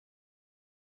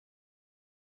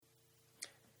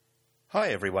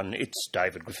Hi everyone, it's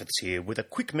David Griffiths here with a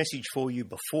quick message for you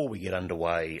before we get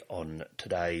underway on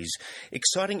today's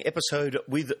exciting episode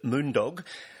with Moondog.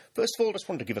 First of all, I just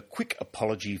wanted to give a quick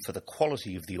apology for the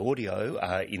quality of the audio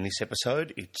in this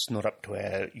episode. It's not up to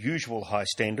our usual high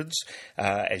standards.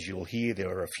 As you'll hear,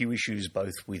 there are a few issues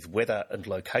both with weather and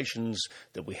locations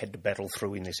that we had to battle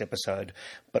through in this episode.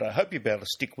 But I hope you'll be able to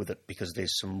stick with it because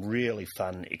there's some really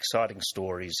fun, exciting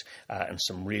stories and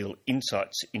some real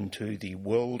insights into the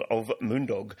world of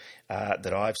Moondog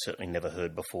that I've certainly never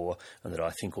heard before and that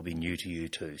I think will be new to you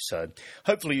too. So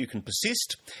hopefully you can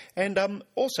persist. And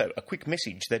also a quick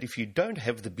message that if you don't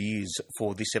have the beers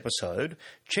for this episode,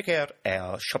 check out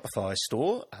our Shopify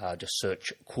store. Just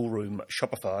search Cool Room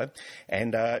Shopify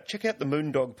and check out the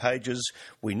Moondog pages.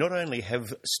 We not only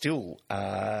have still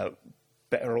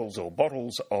barrels or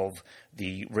bottles of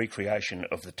the recreation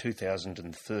of the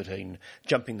 2013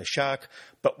 Jumping the Shark,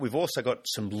 but we've also got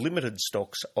some limited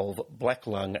stocks of Black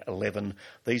Lung 11.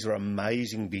 These are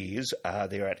amazing beers.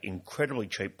 They're at incredibly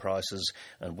cheap prices,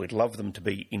 and we'd love them to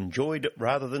be enjoyed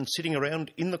rather than sitting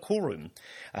around in the cool room.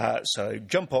 So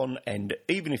jump on, and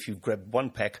even if you've grabbed one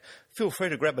pack, feel free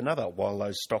to grab another while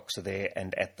those stocks are there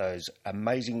and at those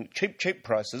amazing cheap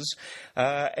prices.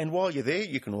 And while you're there,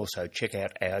 you can also check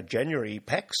out our January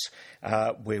packs,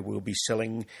 where we'll be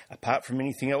selling, apart from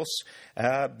anything else,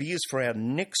 beers for our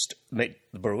next Meet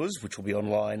the Brewers, which will be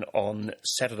online on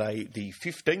Saturday the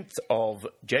 15th of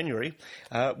January,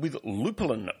 with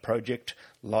Lupulin Project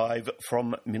live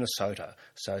from Minnesota.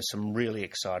 So some really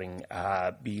exciting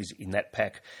beers in that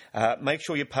pack. Make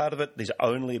sure you're part of it. There's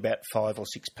only about 5 or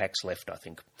 6 packs left, I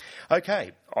think.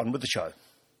 Okay, on with the show.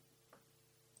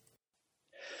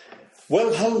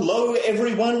 Well, hello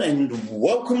everyone and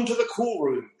welcome to the Cool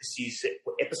Room. This is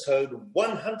episode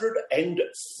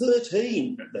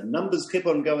 113. The numbers keep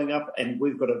on going up and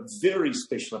we've got a very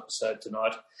special episode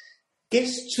tonight.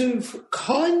 Guests who've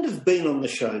kind of been on the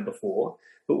show before,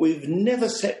 but we've never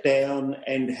sat down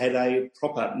and had a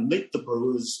proper meet the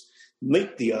brewers,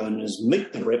 meet the owners,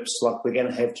 meet the reps like we're going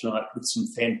to have tonight with some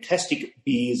fantastic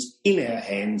beers in our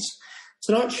hands.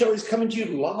 Tonight's show is coming to you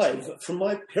live from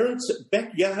my parents'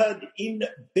 backyard in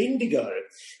Bendigo,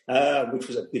 which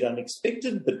was a bit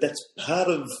unexpected, but that's part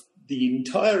of the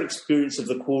entire experience of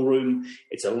the Cool Room.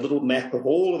 It's a little map of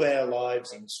all of our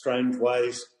lives in strange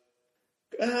ways.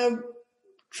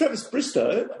 Travis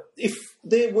Bristow, if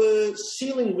there were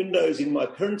ceiling windows in my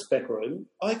parents' back room,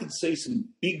 I could see some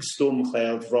big storm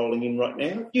clouds rolling in right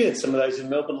now. You had some of those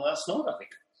in Melbourne last night, I think.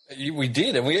 We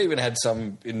did, and we even had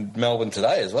some in Melbourne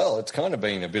today as well. It's kind of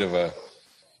been a bit of a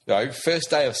first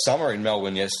day of summer in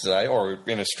Melbourne yesterday, or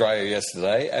in Australia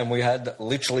yesterday, and we had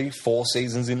literally 4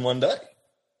 seasons in one day.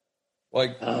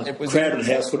 It was Crowded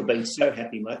House would have been so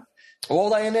happy, mate. Well,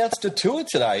 they announced a tour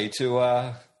today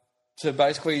to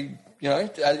basically,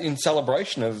 in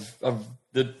celebration of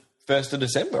the 1st of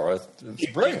December. Do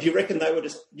you reckon they were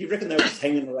just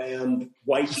hanging around,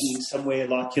 waiting somewhere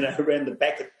around the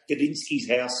back of Gadinsky's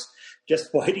house, just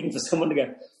waiting for someone to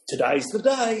go, today's the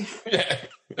day?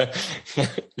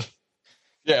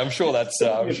 Yeah, I'm sure that's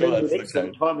the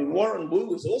case. Timing. Warren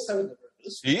Wu is also in the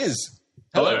Brewers. He is.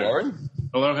 Hello, Warren.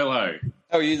 Hello.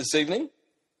 How are you this evening?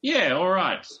 Yeah, all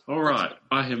right.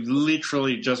 I have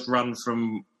literally just run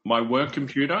from my work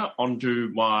computer onto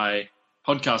my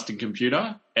podcasting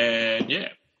computer, and yeah.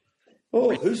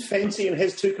 Oh, who's fancy and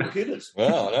has 2 computers?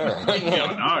 Well, I know, right?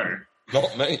 No.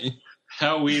 Not me.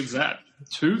 How weird is that?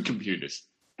 2 computers.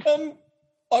 I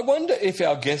wonder if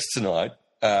our guests tonight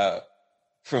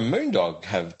from Moondog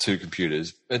have 2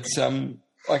 computers. But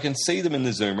I can see them in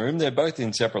the Zoom room. They're both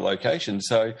in separate locations,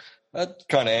 so that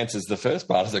kind of answers the first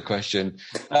part of the question.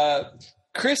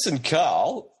 Chris and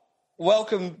Carl,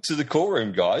 welcome to the Cool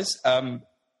Room, guys.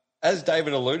 As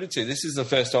David alluded to, this is the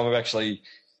first time I've actually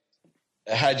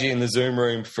had you in the Zoom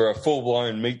room for a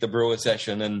full-blown Meet the Brewer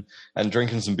session and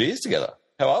drinking some beers together.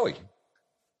 How are we?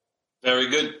 Very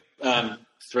good.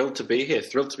 Thrilled to be here.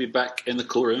 Thrilled to be back in the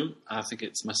Cool Room. I think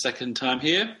it's my second time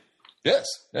here. Yes,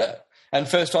 yeah. And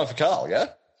first time for Carl, yeah?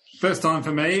 First time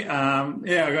for me. I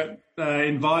got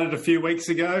invited a few weeks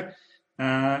ago,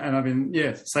 and I've been,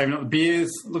 saving up the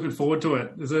beers. Looking forward to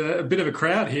it. There's a bit of a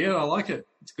crowd here. I like it.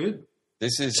 It's good.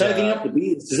 This is saving up the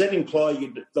beers. Does that imply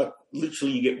you get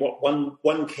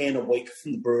one can a week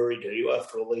from the brewery? Do you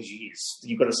after all these years?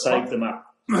 You've got to save them up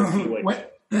for a few weeks.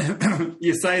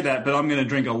 You say that, but I'm going to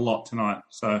drink a lot tonight.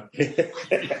 So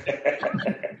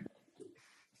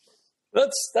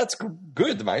that's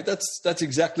good, mate. That's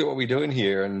exactly what we're doing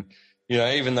here. And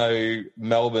even though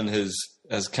Melbourne has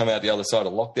come out the other side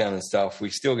of lockdown and stuff, we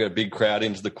still get a big crowd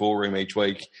into the Cool Room each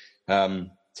week.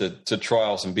 to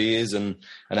trial some beers and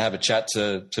have a chat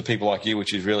to people like you,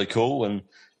 which is really cool. And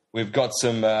we've got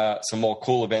some more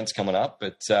cool events coming up.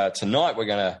 But tonight we're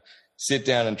going to sit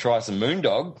down and try some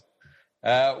Moondog.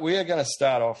 We are going to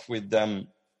start off with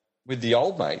the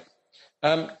Old Mate.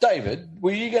 David,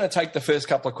 were you going to take the first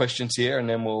couple of questions here, and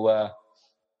then we'll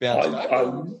bounce back?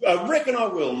 I reckon I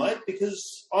will, mate,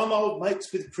 because I'm old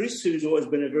mates with Chris, who's always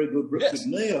been a very good rip with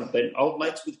me. I've been old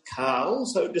mates with Carl,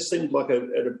 so it just seemed like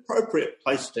an appropriate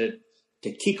place to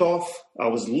kick off. I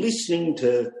was listening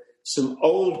to some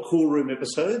old Cool Room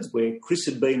episodes where Chris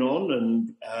had been on,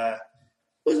 and it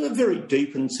was a very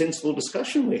deep and sensible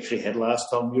discussion we actually had last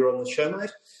time you were on the show,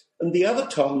 mate. And the other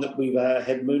time that we've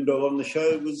had Moondog on the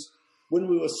show was when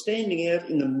we were standing out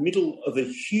in the middle of a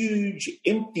huge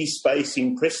empty space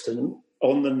in Preston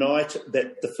on the night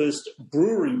that the first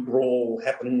brewery brawl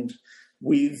happened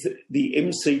with the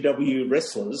MCW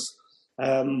wrestlers.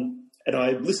 And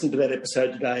I listened to that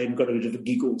episode today and got a bit of a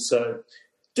giggle. So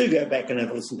do go back and have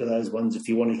a listen to those ones if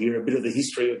you want to hear a bit of the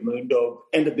history of Moondog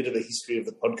and a bit of the history of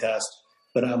the podcast.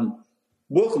 But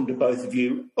welcome to both of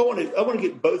you. I want to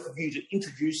get both of you to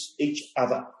introduce each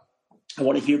other. I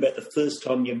want to hear about the first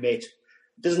time you met.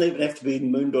 It doesn't even have to be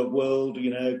in Moondog world.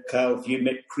 You know, Carl, if you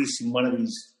met Chris in one of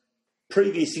his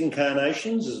previous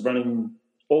incarnations as running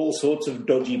all sorts of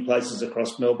dodgy places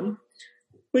across Melbourne,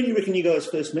 where do you reckon you guys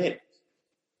first met?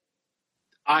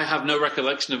 I have no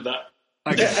recollection of that.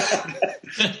 Okay.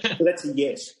 So that's a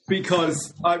yes.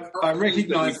 Because I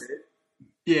recognise...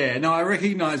 Yeah, no, I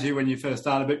recognise you when you first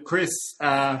started, but Chris,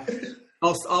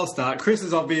 I'll start. Chris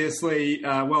is obviously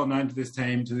well known to this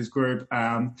team, to this group.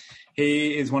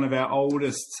 He is one of our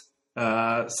oldest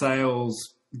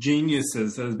sales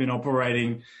geniuses that has been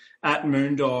operating at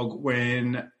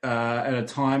Moondog at a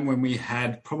time when we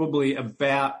had probably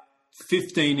about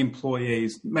 15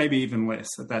 employees, maybe even less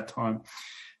at that time.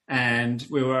 And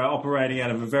we were operating out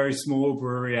of a very small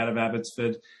brewery out of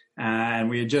Abbotsford. And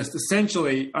we had just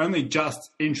only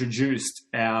introduced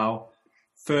our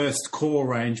first core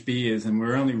range beers, and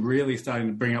we're only really starting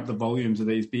to bring up the volumes of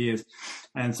these beers.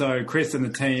 And so Chris and the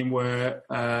team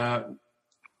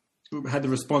had the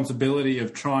responsibility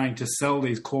of trying to sell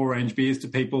these core range beers to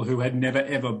people who had never,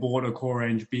 ever bought a core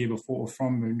range beer before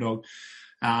from Moondog.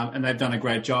 And they've done a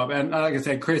great job. And like I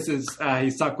said, Chris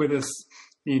he's stuck with us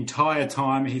the entire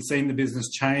time. He's seen the business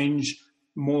change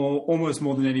almost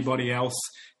more than anybody else.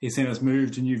 He's seen us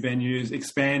move to new venues,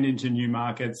 expand into new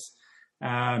markets.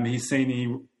 He's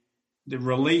seen the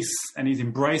release, and he's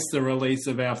embraced the release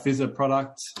of our Fizzer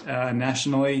product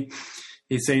nationally.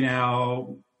 He's seen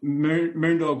our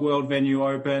Moondog World venue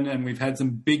open, and we've had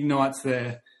some big nights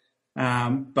there.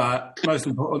 But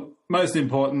most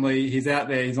importantly, he's out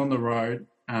there, he's on the road.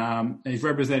 He's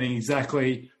representing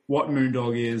exactly what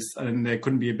Moondog is, and there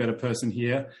couldn't be a better person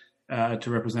here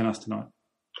to represent us tonight.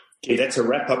 Yeah, that's a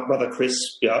wrap-up, brother Chris.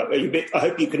 Yeah, I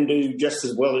hope you can do just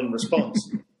as well in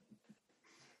response.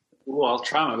 Well, I'll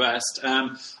try my best.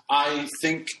 I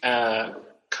think,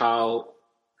 Carl,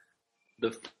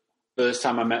 the first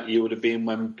time I met you would have been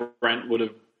when Brent would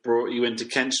have brought you into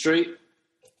Kent Street.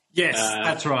 Yes,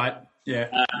 that's right. Yeah.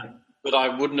 But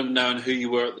I wouldn't have known who you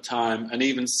were at the time. And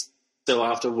even still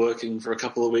after working for a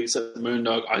couple of weeks at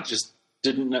Moondog, I just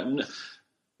didn't know.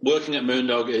 Working at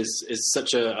Moondog is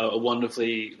such a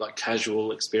wonderfully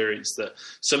casual experience that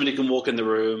somebody can walk in the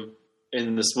room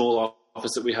in the small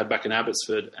office that we had back in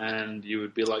Abbotsford, and you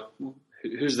would be like,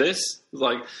 "Who's this?"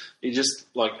 You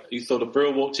thought a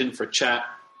brewer walked in for a chat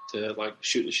to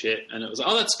shoot the shit, and it was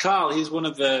that's Carl. He's one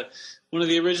of the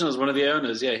originals, one of the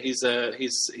owners. Yeah, he's like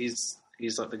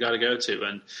the guy to go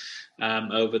to.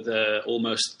 And over the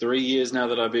almost 3 years now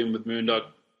that I've been with Moondog,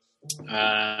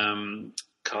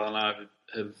 Carl and I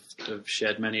have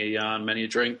shared many a yarn, many a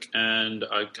drink, and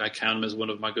I count him as one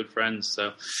of my good friends.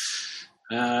 So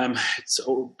it's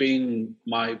all been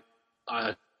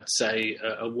I'd say,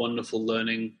 a wonderful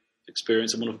learning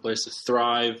experience, a wonderful place to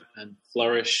thrive and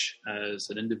flourish as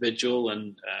an individual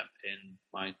and in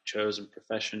my chosen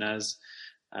profession as,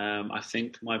 I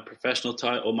think my professional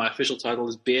title, or my official title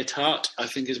is Beer Tart, I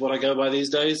think is what I go by these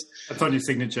days. That's on your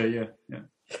signature, yeah.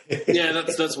 Yeah,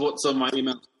 that's what's on my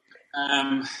email.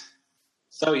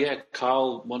 So, yeah,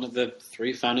 Carl, one of the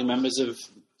 3 founding members of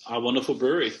our wonderful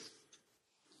brewery.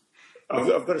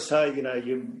 I've got to say,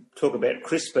 you talk about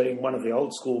Chris being one of the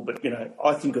old school, but,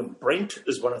 I think of Brent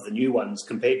as one of the new ones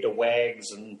compared to Wags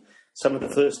and some of the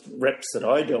first reps that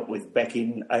I dealt with back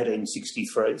in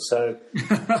 1863. So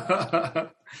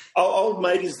old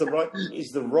mate is the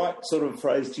right sort of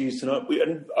phrase to use tonight. We're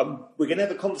going to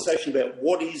have a conversation about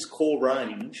what is core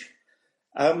range.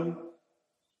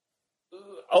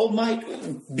 Old Mate,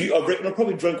 I reckon I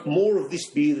probably drank more of this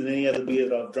beer than any other beer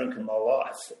that I've drunk in my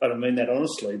life. I don't mean that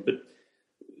honestly, but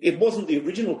it wasn't the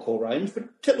original core range.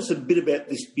 But tell us a bit about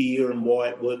this beer and why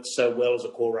it works so well as a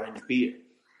core range beer.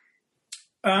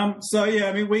 When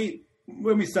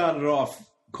we started off,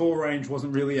 core range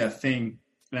wasn't really a thing.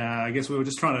 I guess we were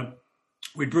just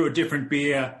we'd brew a different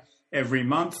beer every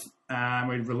month.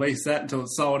 We'd release that until it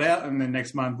sold out, and then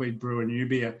next month we'd brew a new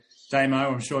beer.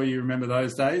 Damo, I'm sure you remember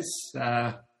those days.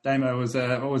 Damo was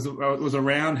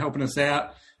around helping us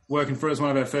out, working for us, one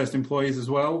of our first employees as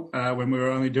well, when we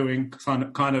were only doing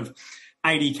kind of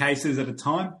 80 cases at a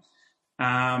time.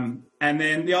 And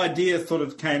then the idea sort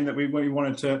of came that we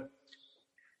wanted to,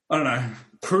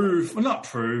 not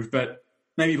prove, but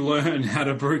maybe learn how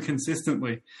to brew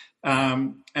consistently.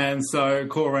 And so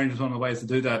Core Range was one of the ways to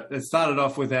do that. It started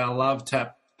off with our Love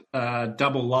Tap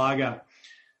double lager,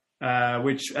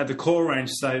 which at the Core Range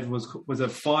stage was a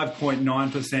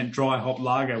 5.9% dry hop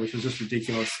lager, which was just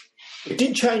ridiculous. It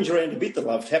did change around a bit, the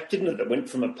Love Tap, didn't it? It went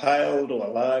from a pale to a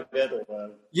lager to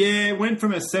a... Yeah, it went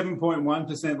from a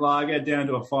 7.1% lager down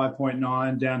to a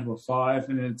 5.9, down to a 5,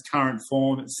 and in its current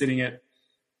form, it's sitting at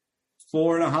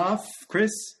 4.5, Chris?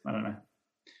 I don't know.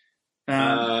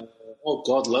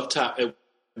 Love Tap. It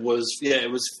was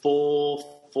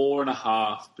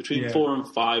 4.5, between 4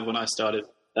 and 5 when I started.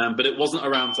 But it wasn't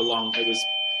around for long. It was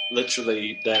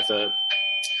literally there for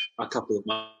a couple of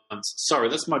months. Sorry,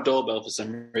 that's my doorbell for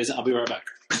some reason. I'll be right back.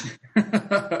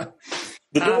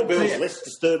 The doorbell's less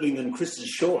disturbing than Chris's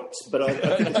shorts, but I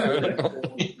think it's very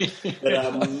important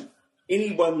that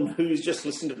anyone who's just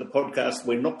listened to the podcast,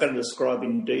 we're not going to describe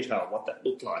in detail what that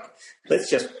looked like. Let's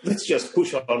just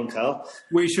push on, Carl.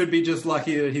 We should be just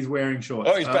lucky that he's wearing shorts.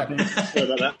 Oh, he's back. I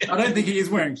don't think he is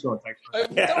wearing shorts,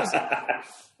 actually.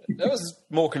 That was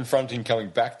more confronting coming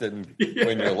back than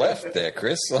when you left there,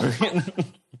 Chris.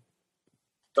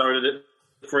 Sorry to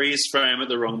freeze frame at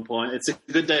the wrong point. It's a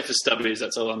good day for stubbies,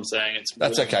 that's all I'm saying.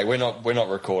 That's okay. We're not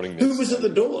recording this. Who was at the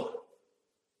door?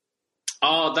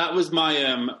 Oh, that was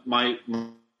my my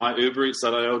Uber Eats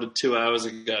that I ordered 2 hours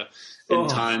ago in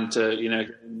time to,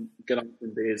 get on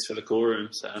some beers for the core room.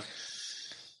 So,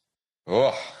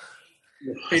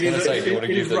 it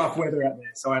is rough weather out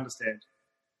there, so I understand.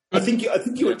 I think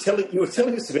you were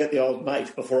telling us about the Old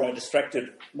Mate before I distracted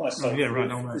myself. Oh, yeah, right,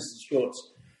 Old Mate.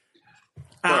 Shorts.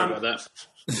 Sorry about that.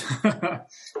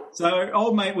 So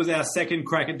Old Mate was our second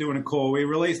crack at doing a core. We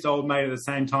released Old Mate at the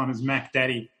same time as Mac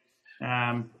Daddy.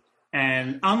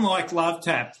 And unlike Love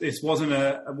Tap, this wasn't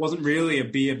really a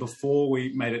beer before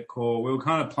we made it core. We were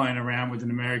kind of playing around with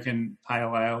an American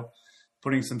pale ale,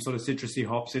 putting some sort of citrusy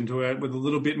hops into it with a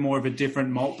little bit more of a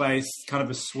different malt base, kind of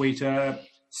a sweeter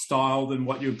style than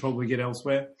what you would probably get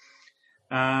elsewhere.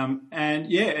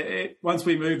 Once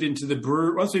we moved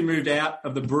out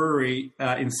of the brewery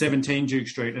in 17 Duke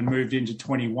Street and moved into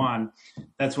 21,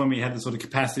 that's when we had the sort of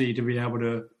capacity to be able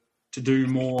to do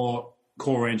more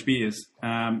core range beers,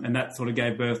 and that sort of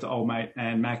gave birth to Old Mate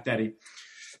and Mac Daddy.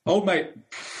 Old Mate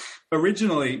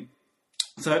originally,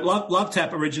 so Love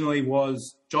Tap originally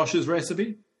was Josh's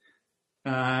recipe.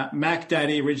 Mac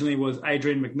Daddy originally was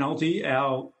Adrian McNulty,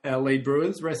 our lead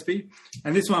brewer's recipe,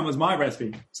 and this one was my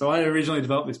recipe. So I originally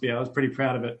developed this beer. I was pretty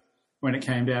proud of it when it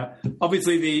came out.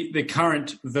 Obviously, the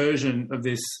current version of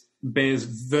this bears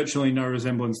virtually no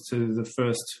resemblance to the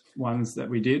first ones that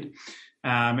we did.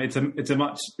 It's a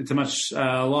much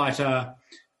lighter,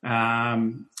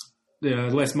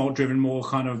 less malt driven, more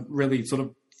kind of really sort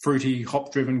of fruity,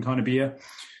 hop driven kind of beer.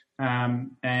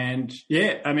 It's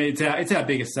our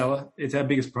biggest seller. It's our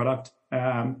biggest product.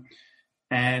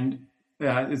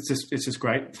 It's just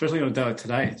great, especially on a day like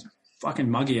today. It's fucking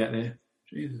muggy out there.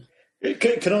 Jesus.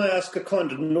 Can I ask a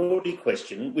kind of naughty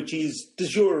question, which is,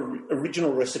 does your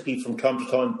original recipe from time to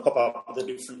time pop up with a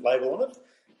different label on it?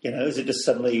 Is it just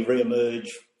suddenly re-emerge,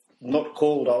 not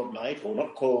called Old Mate or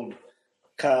not called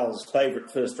Carl's favourite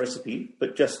first recipe,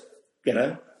 but just,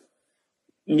 Mr.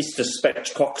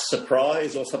 Spatchcock's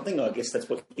surprise or something? I guess that's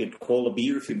what you'd call a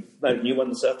beer if you made a new one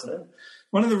this afternoon.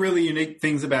 One of the really unique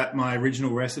things about my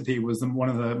original recipe was one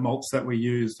of the malts that we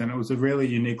used, and it was a really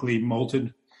uniquely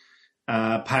malted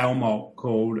pale malt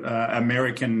called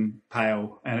American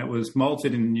Pale, and it was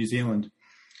malted in New Zealand.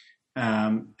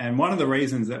 And one of the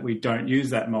reasons that we don't use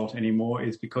that malt anymore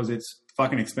is because it's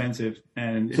fucking expensive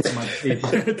and it's much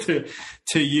easier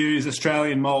to use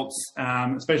Australian malts,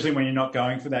 especially when you're not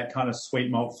going for that kind of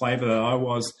sweet malt flavour that I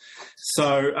was.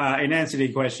 So in answer to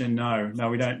your question, no,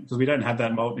 we don't, because we don't have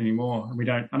that malt anymore. And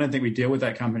I don't think we deal with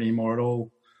that company anymore at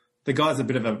all. The guy's a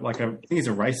bit of I think he's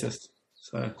a racist.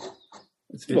 So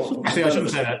I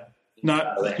shouldn't say that.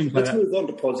 No, let's move on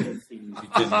to positive things.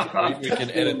 We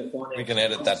can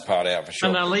edit that part out for sure.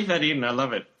 And I'll leave that in. I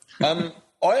love it.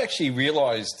 I actually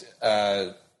realised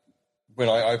when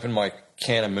I opened my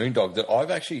can of Moondog that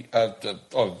I've actually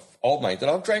of Old Mate that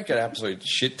I've drank an absolute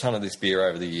shit ton of this beer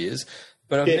over the years,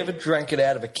 but I've never drank it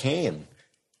out of a can.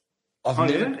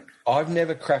 I've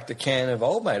never cracked a can of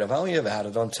Old Mate. I've only ever had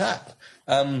it on tap,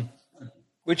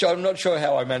 which I'm not sure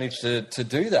how I managed to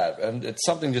do that. And it's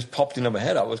something just popped into my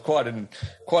head. It was quite an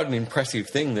impressive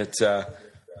thing that,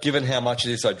 given how much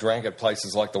of this I drank at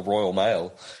places like the Royal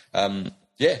Mail,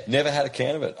 never had a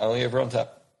can of it. Only ever on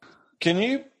tap.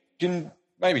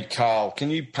 Maybe Carl, can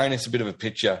you paint us a bit of a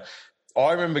picture?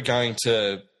 I remember going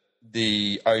to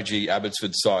the OG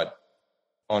Abbotsford site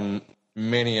on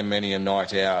many a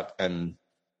night out and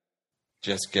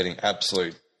just getting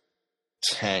absolute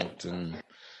tanked and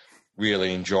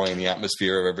really enjoying the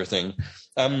atmosphere of everything.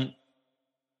 Paint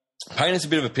us a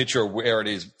bit of a picture of where it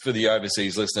is for the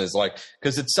overseas listeners,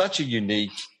 because it's such a unique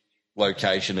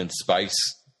location and space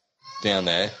down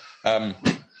there.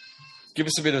 Give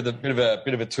us a bit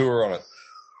of a tour on it.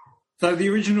 So the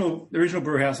original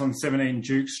brew house on 17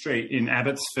 Duke Street in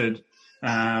Abbotsford,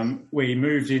 we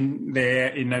moved in there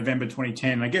in November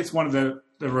 2010. I guess one of the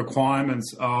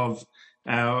requirements of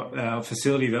our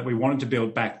facility that we wanted to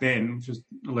build back then, which was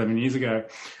 11 years ago,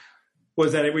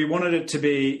 was that we wanted it to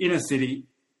be in a city.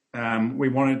 We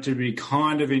wanted it to be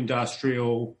kind of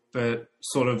industrial, but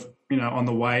sort of, on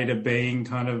the way to being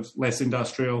kind of less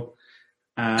industrial.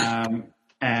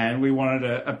 And we wanted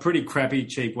a pretty crappy,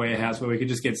 cheap warehouse where we could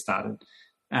just get started.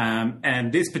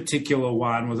 And this particular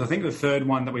one was, I think, the third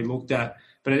one that we looked at,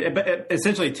 but it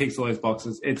essentially ticks all those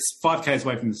boxes. It's 5 k's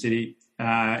away from the city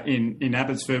in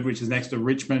Abbotsford, which is next to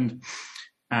Richmond,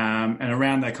 and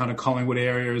around that kind of Collingwood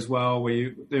area as well.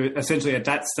 They're essentially at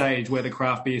that stage where the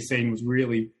craft beer scene was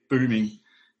really booming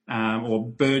or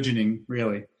burgeoning,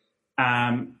 really.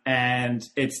 And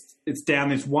it's down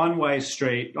this one-way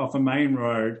street off a main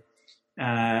road.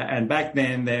 And back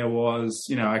then there was,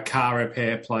 a car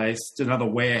repair place, another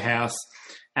warehouse,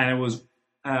 and it was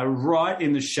right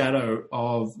in the shadow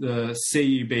of the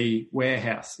CUB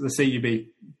warehouse, the CUB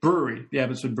brewery, the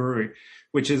Abbotsford Brewery,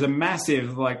 which is a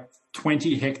massive,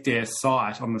 20-hectare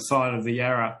site on the side of the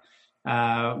Yarra,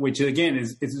 which, again,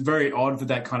 is very odd for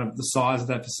that kind of the size of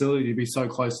that facility to be so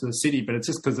close to the city, but it's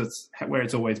just because it's where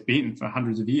it's always been for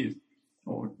hundreds of years,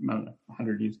 or, I don't know,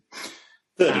 100 years.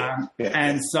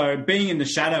 And so being in the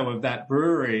shadow of that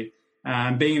brewery,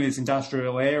 being in this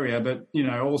industrial area, but,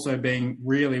 also being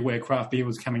really where craft beer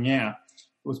was coming out,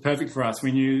 it was perfect for us.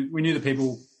 We knew the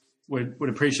people would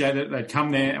appreciate it. They'd come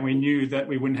there, and we knew that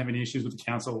we wouldn't have any issues with the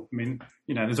council. I mean,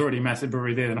 there's already a massive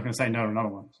brewery there. They're not going to say no to another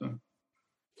one. So.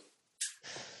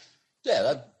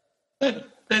 Yeah,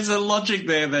 there's a logic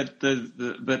there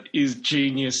that is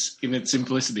genius in its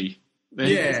simplicity.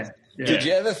 Yeah. Did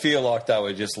you ever feel like they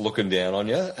were just looking down on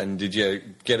you? And did you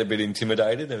get a bit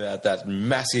intimidated about that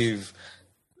massive...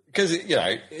 Because,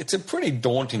 it's a pretty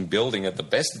daunting building at the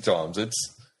best of times.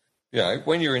 It's,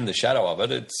 when you're in the shadow of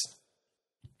it, it's...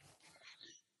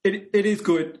 It is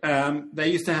good. They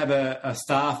used to have a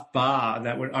staff bar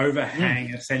that would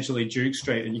overhang essentially Duke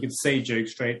Street, and you could see Duke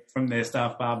Street from their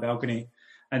staff bar balcony.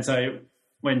 And so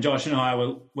when Josh and I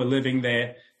were living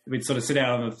there, we'd sort of sit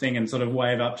out on the thing and sort of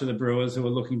wave up to the brewers who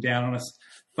were looking down on us.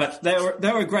 But they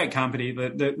were a great company.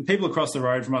 The people across the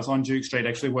road from us on Duke Street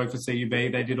actually worked for CUB.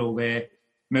 They did all their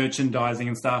merchandising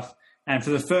and stuff. And for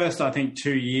the first, I think,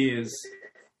 2 years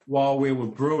while we were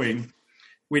brewing,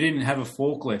 we didn't have a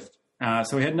forklift.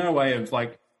 So we had no way of,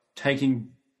 taking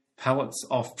pallets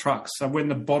off trucks. So when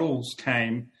the bottles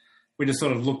came, we just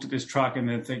sort of looked at this truck and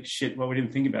then think, shit, well, we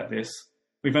didn't think about this.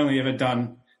 We've only ever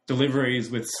done deliveries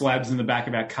with slabs in the back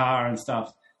of our car and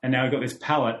stuff, and now we've got this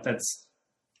pallet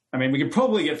we could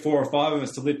probably get 4 or 5 of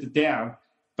us to lift it down,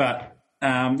 but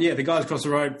the guys across the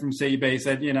road from CUB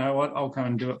said, you know what, I'll come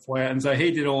and do it for you. And so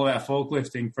he did all of our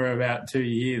forklifting for about 2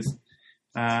 years,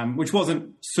 which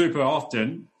wasn't super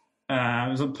often.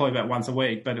 It was probably about once a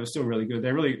week, but it was still really good.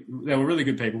 They were really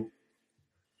good people.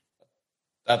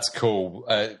 That's cool.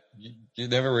 You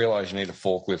never realise you need a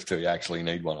forklift till you actually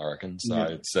need one, I reckon. So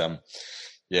it's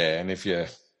and if you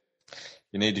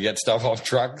need to get stuff off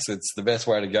trucks, it's the best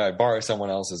way to go. Borrow someone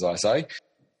else's, I say.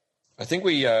 I think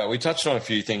we touched on a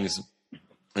few things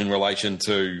in relation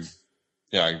to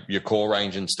your core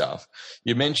range and stuff.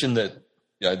 You mentioned that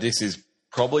this is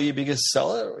probably your biggest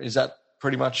seller. Is that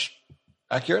pretty much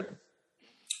accurate?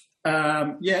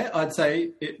 I'd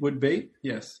say it would be.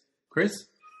 Yes, Chris.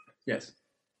 Yes.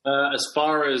 As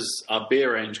far as our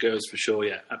beer range goes, for sure,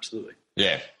 yeah, absolutely.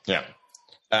 Yeah.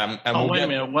 And wait a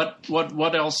minute.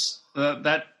 What else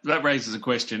that raises a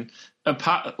question.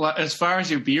 Apart, like, as far as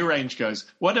your beer range goes,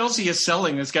 what else are you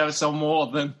selling that's going to sell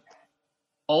more than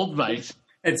Old Mate?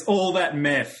 It's all that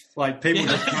meth. Like, people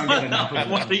just can't get enough of it.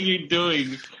 What are you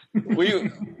doing?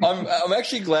 I'm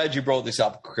actually glad you brought this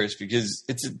up, Chris, because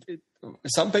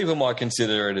some people might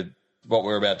consider it what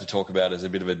we're about to talk about as a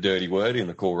bit of a dirty word in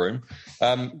the cool room.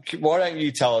 Why don't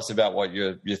you tell us about what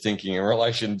you're thinking in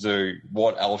relation to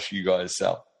what else you guys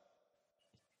sell?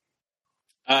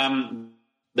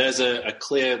 There's a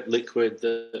clear liquid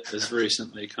that has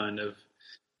recently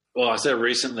I say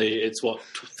recently, it's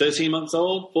 13 months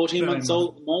old, 14 months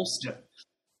old at most. Yeah.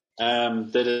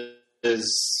 That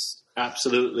is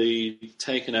absolutely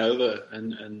taken over,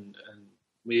 and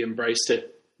we embraced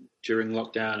it during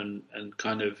lockdown, and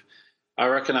kind of, I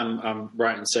reckon I'm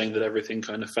right in saying that everything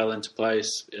kind of fell into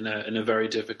place in a very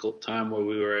difficult time where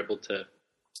we were able to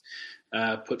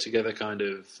put together kind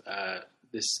of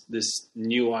this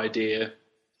new idea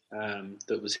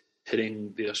that was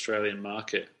hitting the Australian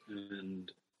market,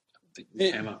 and I think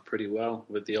we came up pretty well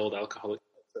with the old alcoholic.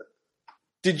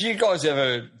 Did you guys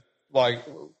ever,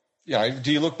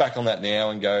 do you look back on that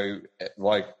now and go,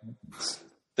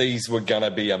 these were going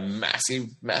to be a massive,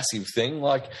 massive thing?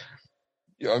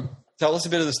 Tell us a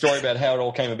bit of the story about how it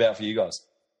all came about for you guys.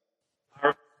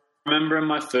 I remember in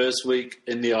my first week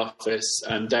in the office,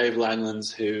 Dave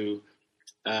Langlands, who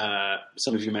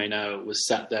some of you may know, was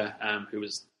sat there, who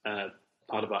was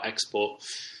part of our export,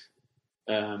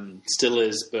 still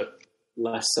is, but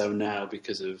less so now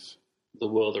because of the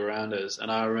world around us.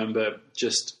 And I remember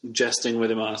just jesting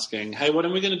with him, asking, "Hey, what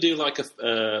are we going to do like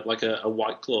a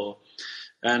White Claw?"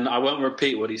 And I won't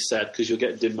repeat what he said because you'll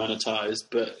get demonetized.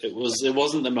 But it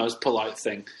wasn't the most polite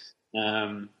thing,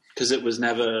 because it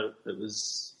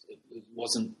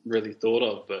wasn't really thought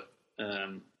of. But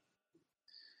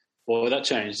boy, that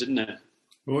changed, didn't it?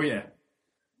 Oh yeah.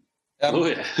 Oh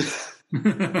yeah.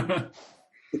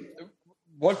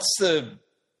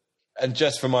 And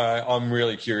just for I'm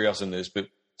really curious on this, but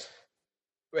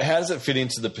how does it fit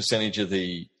into the percentage of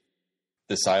the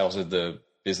sales of the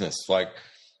business?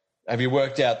 Have you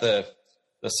worked out the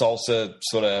salsa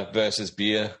sort of versus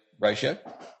beer ratio?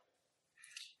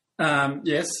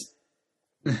 Yes.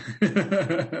 Do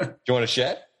you want to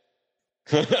share?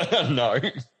 No.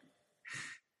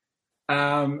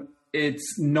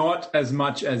 It's not as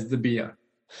much as the beer.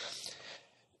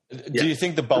 Do you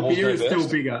think the bubbles? The beer is still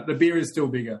bigger. The beer is still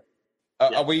bigger.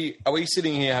 Are we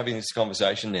sitting here having this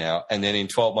conversation now, and then in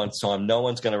 12 months' time, no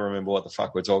one's going to remember what the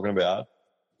fuck we're talking about,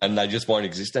 and they just won't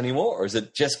exist anymore? Or is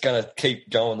it just going to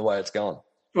keep going the way it's going?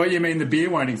 What, you mean the beer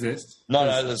won't exist? No,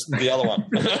 there's the other one.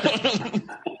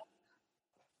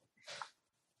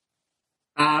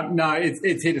 No,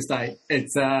 it's here to stay.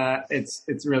 It's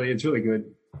really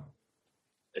good.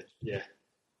 Yeah.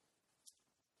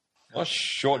 What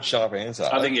short, sharp answer.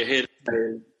 I think here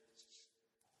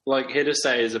to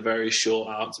stay is a very short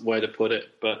way to put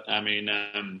it. But I mean,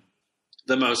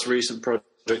 the most recent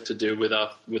project to do with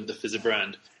the Fizzer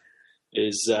brand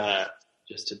is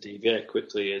just to deviate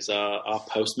quickly is our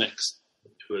post mix,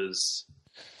 which was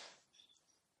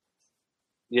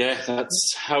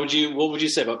what would you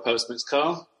say about post mix,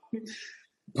 Carl?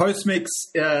 Postmix,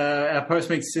 our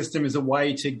Postmix system is a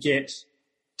way to get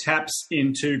taps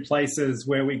into places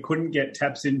where we couldn't get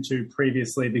taps into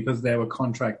previously because they were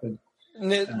contracted.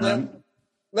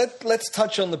 Let's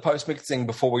touch on the Postmix thing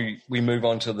before we move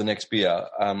on to the next beer,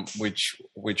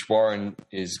 which Warren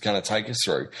is going to take us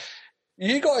through.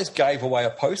 You guys gave away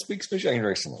a Postmix machine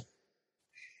recently.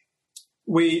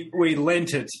 We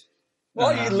lent it.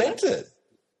 Oh, you lent it?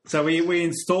 So we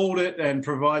installed it and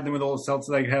provided them with all the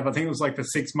seltzer they could have. I think it was for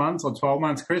 6 months or 12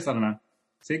 months, Chris. I don't know.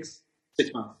 6?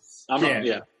 6 months.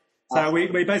 Yeah. So we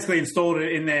basically installed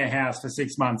it in their house for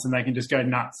 6 months, and they can just go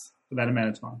nuts for that amount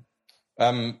of time.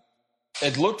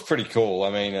 It looked pretty cool. I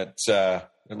mean, it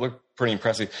looked pretty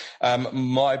impressive.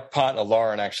 My partner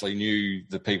Lauren actually knew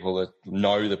the people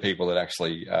that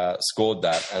actually scored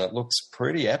that, and it looks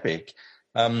pretty epic.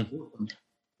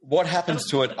 What happens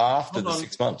to it after the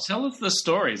 6 months? Tell us the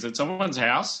story. Is it someone's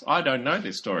house? I don't know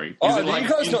this story. Do you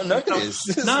guys not know this?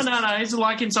 No. Is it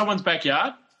like in someone's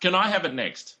backyard? Can I have it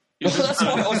next? Well, that's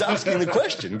why I was asking the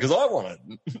question, because I want it.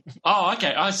 Oh,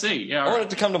 okay. I see. Yeah, I want it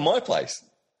to come to my place.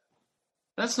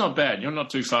 That's not bad. You're not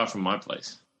too far from my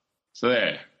place. So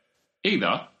there.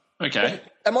 Either. Okay.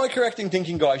 Am I correct in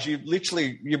thinking, guys, you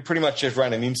pretty much just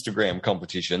ran an Instagram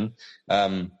competition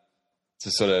to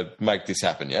sort of make this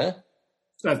happen, yeah?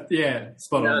 Yeah,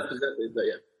 spot on.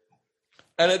 Yeah.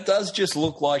 And it does just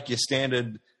look like your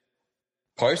standard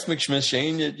Postmix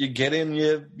machine that you get in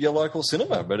your local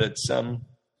cinema, but it's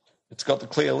got the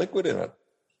clear liquid in it.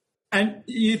 And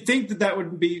you'd think that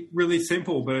would be really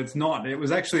simple, but it's not. It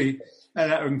was actually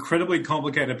an incredibly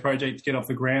complicated project to get off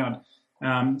the ground.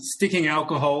 Sticking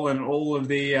alcohol and all of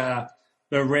the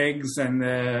regs and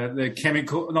the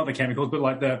chemical, not the chemicals, but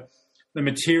like the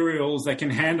materials that can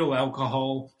handle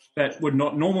alcohol that would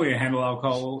not normally handle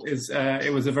alcohol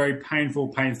it was a very painful,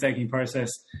 painstaking process.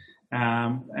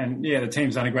 And yeah, the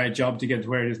team's done a great job to get to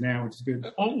where it is now, which is good.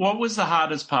 What was the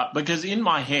hardest part? Because in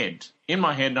my head,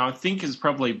 and I think it's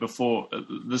probably before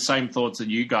the same thoughts that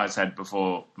you guys had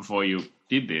before you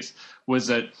did this, was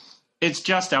that it's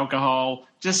just alcohol,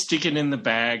 just stick it in the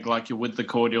bag like you would the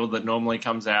cordial that normally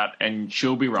comes out, and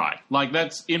she'll be right. Like,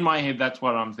 that's in my head, that's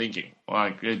what I'm thinking.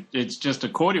 Like, it's just a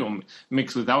cordial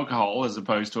mixed with alcohol as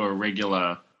opposed to a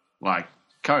regular, like,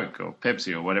 Coke or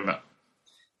Pepsi or whatever.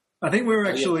 I think we were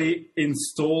actually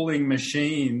installing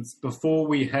machines before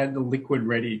we had the liquid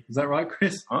ready. Is that right,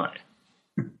 Chris? Right.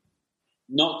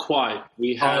 Not quite.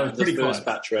 We had the first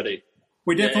batch ready.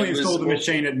 We definitely installed the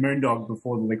machine at Moondog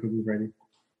before the liquid was ready.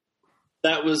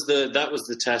 That was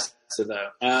the test of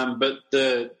that. But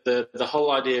the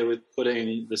whole idea with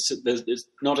putting it's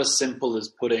not as simple as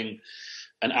putting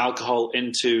an alcohol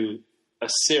into a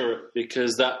syrup,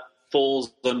 because that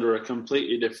falls under a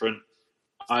completely different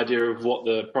idea of what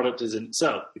the product is in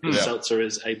itself, because seltzer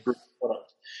is a brewed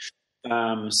product.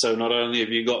 So not only have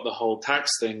you got the whole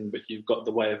tax thing, but you've got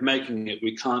the way of making it.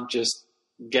 We can't just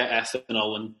get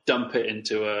ethanol and dump it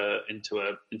into a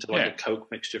Coke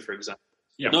mixture, for example.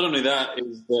 Yep. Not only that,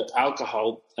 is that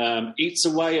alcohol eats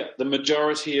away at the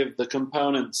majority of the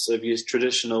components of your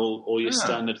traditional or your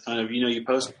standard kind of, your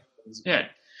post. Yeah.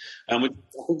 And I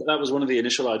think that was one of the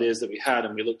initial ideas that we had,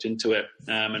 and we looked into it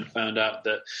and found out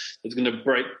that it's going to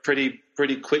break pretty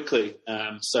quickly.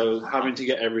 So having to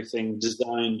get everything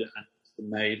designed and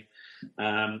made,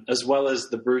 as well as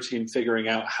the brew team figuring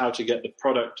out how to get the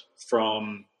product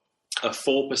from a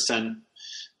 4%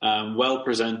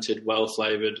 well-presented,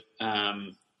 well-flavored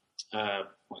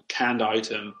canned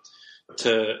item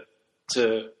to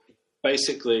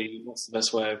basically, what's the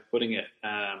best way of putting it?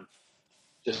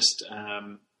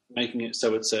 Making it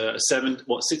so it's a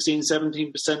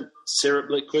 16-17% syrup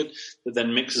liquid that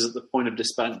then mixes at the point of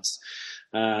dispense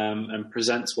and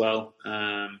presents well.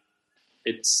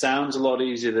 It sounds a lot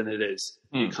easier than it is.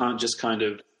 You can't just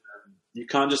you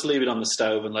can't just leave it on the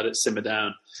stove and let it simmer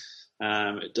down.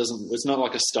 It doesn't. It's not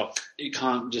like a stock. You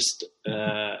can't just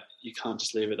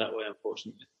leave it that way,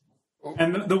 unfortunately.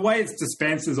 And the way it's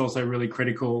dispensed is also really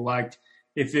critical. Like,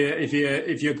 if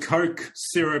your Coke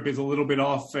syrup is a little bit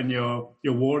off and your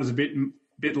water's a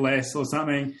bit less or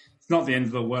something, it's not the end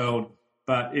of the world.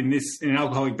 But in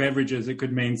alcoholic beverages, it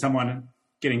could mean someone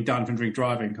getting done from drink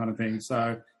driving kind of thing.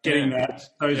 So getting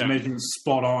those measurements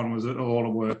spot on was a lot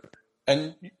of work.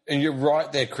 And you're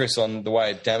right there, Chris, on the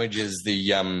way it damages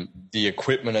the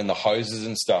equipment and the hoses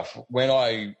and stuff. When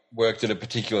I worked at a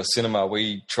particular cinema,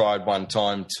 we tried one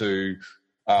time to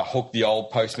hook the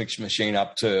old post-mix machine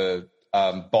up to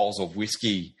bowls of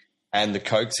whiskey and the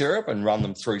Coke syrup and run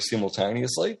them through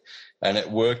simultaneously. And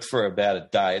it worked for about a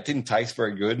day. It didn't taste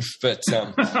very good, but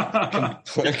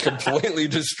completely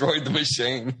destroyed the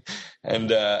machine. And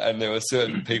there were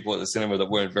certain people at the cinema that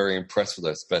weren't very impressed with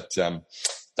us. But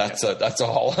that's a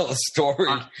whole other story.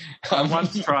 I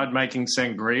once tried making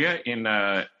sangria in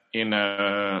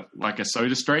a like a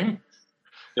soda stream.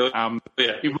 If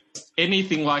it was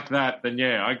anything like that, then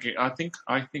I think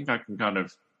I can kind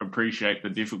of appreciate the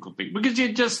difficulty, because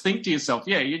you just think to yourself,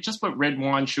 you just put red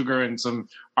wine, sugar, and some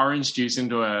orange juice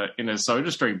in a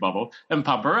soda stream bottle and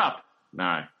pump her up.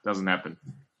 No, doesn't happen.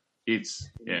 It's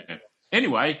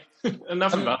Anyway,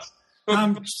 enough of us.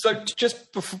 So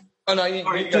just before.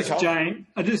 Jane,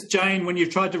 when you've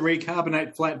tried to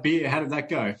recarbonate flat beer, how did that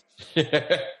go?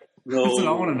 That's what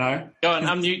I want to know. Go on,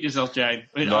 unmute yourself, Jane.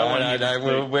 No.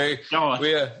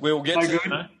 We'll get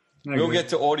to we'll get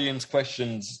to audience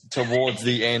questions towards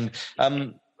the end.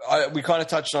 We kind of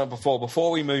touched on it before.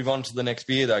 Before we move on to the next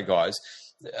beer, though, guys,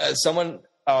 someone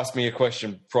asked me a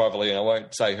question privately, and I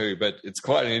won't say who, but it's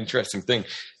quite an interesting thing.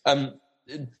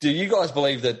 Do you guys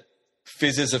believe that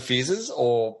fizzes are fizzes,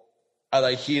 or are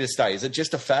they here to stay? Is it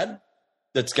just a fad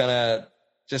that's going to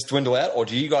just dwindle out? Or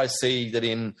do you guys see that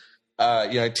in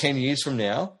 10 years from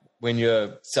now, when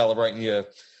you're celebrating your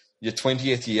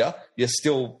 20th year, you're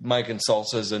still making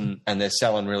salsas and they're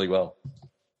selling really well?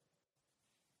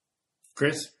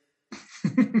 Chris?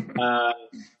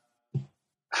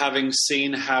 Having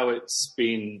seen how it's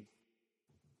been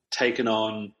taken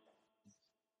on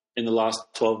in the last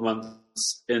 12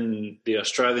 months in the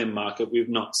Australian market, we've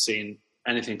not seen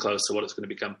anything close to what it's going to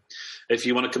become. If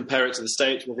you want to compare it to the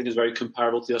States, I think it's very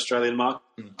comparable to the Australian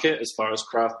market as far as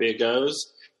craft beer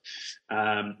goes.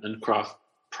 and craft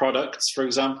products, for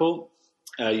example.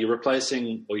 You're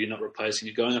replacing, or you're not replacing,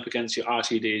 you're going up against your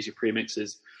RTDs, your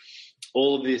premixes,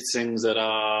 all of these things that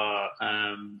are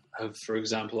have, for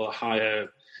example, a higher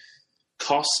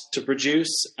cost to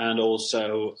produce and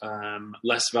also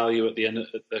less value at the end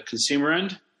at the consumer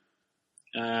end.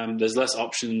 There's less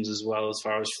options as well as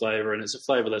far as flavor, and it's a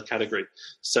flavor-led category.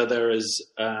 So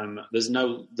there's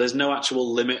no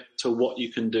actual limit to what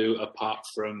you can do apart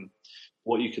from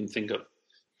what you can think of.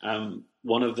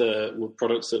 One of the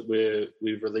products that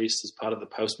we've released as part of the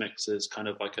post-mix is kind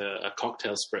of like a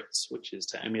cocktail spritz, which is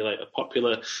to emulate a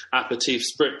popular aperitif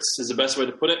spritz is the best way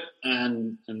to put it.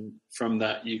 And from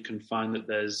that, you can find that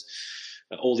there's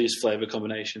all these flavor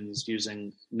combinations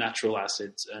using natural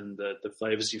acids and the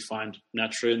flavors you find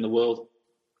naturally in the world.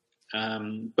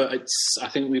 But I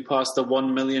think we passed the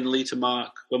 1 million litre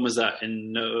mark. When was that?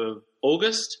 In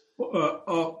August?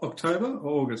 October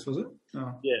or August, was it?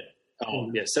 Oh. Yeah.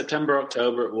 September,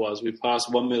 October it was. We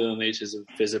passed 1 million litres of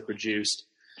Fizzer produced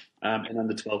in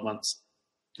under 12 months.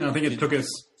 And I think it took us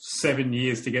 7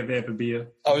 years to get there for beer.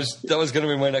 That was going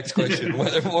to be my next question.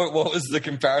 What was the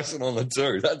comparison on the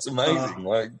two? That's amazing.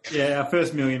 Our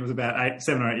first million was about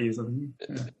 7 or 8 years, I think.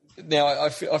 Yeah. Now, I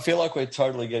feel like we're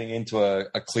totally getting into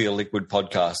a clear liquid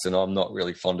podcast, and I'm not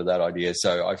really fond of that idea.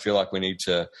 So I feel like we need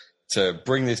to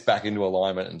bring this back into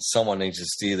alignment, and someone needs to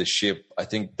steer the ship. I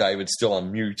think David's still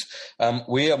on mute.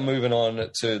 We are moving on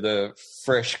to the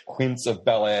Fresh Quince of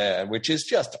Bel Air, which is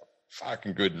just a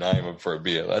fucking good name for a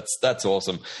beer. That's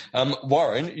awesome.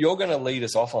 Warren, you're going to lead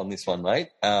us off on this one, mate.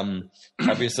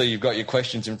 Obviously, you've got your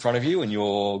questions in front of you, and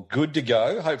you're good to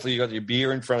go. Hopefully, you got your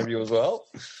beer in front of you as well.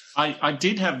 I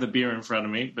did have the beer in front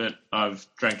of me, but I've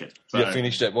drank it. So. You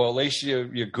finished it. Well, at least you're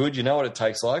good. You know what it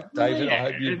tastes like. David, I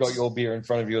hope you've got your beer in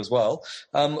front of you as well.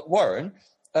 Warren,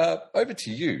 over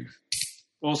to you.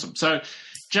 Awesome. So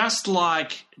just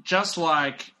like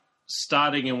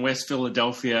starting in West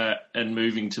Philadelphia and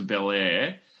moving to Bel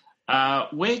Air,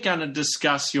 we're going to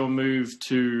discuss your move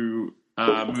to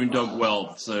Moondog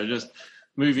World. So just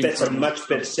moving. That's a much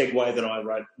better segue than I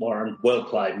wrote, Warren. Well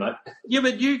played, mate. Yeah,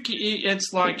 but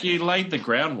it's like you laid the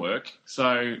groundwork,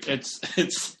 so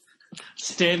it's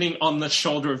standing on the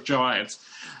shoulder of giants.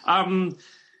 From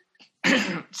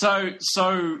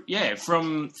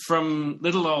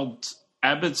little old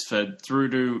Abbotsford through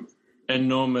to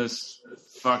enormous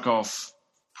fuck off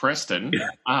Preston.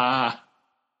 So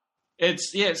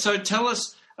tell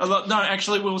us a lot. No,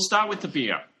 actually, we'll start with the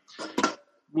beer.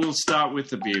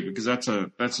 Because that's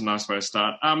a nice way to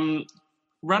start.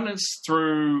 Run us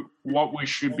through what we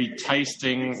should be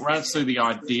tasting. Run us through the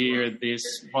idea of this.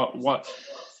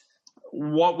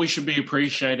 What we should be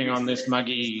appreciating on this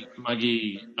muggy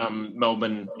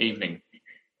Melbourne evening.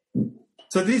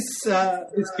 So this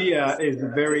beer is a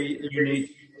very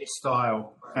unique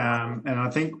style, and I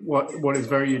think what is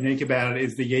very unique about it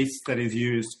is the yeast that is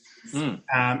used.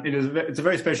 It's a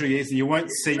very special yeast, and you won't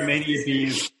see many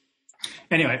beers.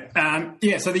 Anyway,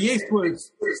 so the yeast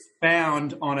was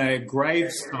found on a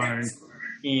gravestone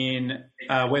in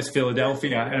West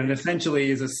Philadelphia, and it essentially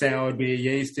is a sour beer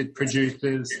yeast. It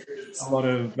produces a lot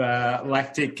of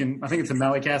lactic, and I think it's a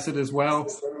malic acid as well,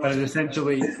 but it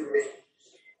essentially...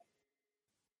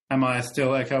 Am I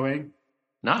still echoing?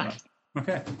 No.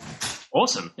 Okay.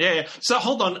 Awesome. Yeah. So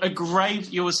hold on,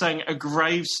 you were saying a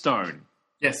gravestone?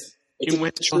 Yes. It's in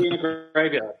a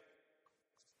graveyard.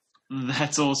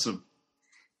 That's awesome.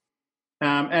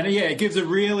 It gives a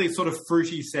really sort of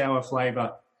fruity sour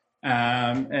flavour,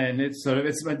 and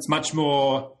it's much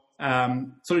more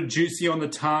sort of juicy on the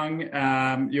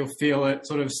tongue. You'll feel it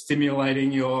sort of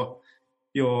stimulating your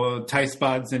taste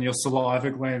buds and your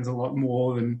saliva glands a lot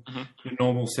more than your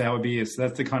normal sour beer. So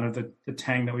that's the kind of the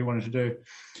tang that we wanted to do.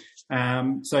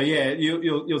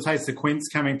 You'll taste the quince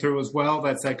coming through as well.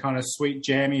 That's that kind of sweet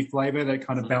jammy flavour that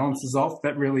kind of balances off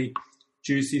that really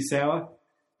juicy sour.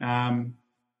 The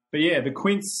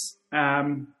quince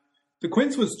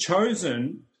was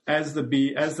chosen as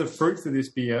the fruit for this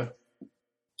beer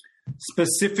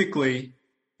specifically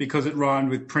because it rhymed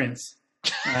with Prince.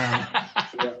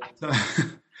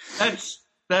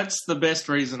 That's the best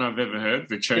reason I've ever heard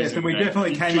for choosing. Yes, and we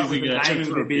definitely came up with the name of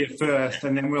the beer first,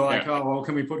 and then we're like,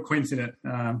 can we put quince in it?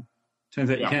 Turns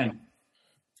out you can.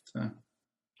 So.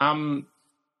 I'm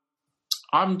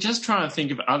just trying to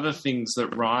think of other things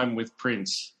that rhyme with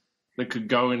Prince that could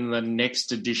go in the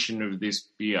next edition of this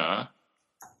beer.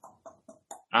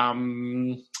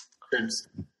 Prince.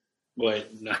 Wait,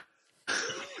 no.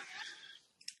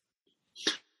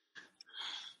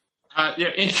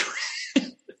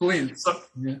 Quince.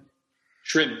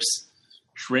 Shrimps.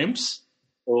 Shrimps?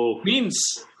 Oh.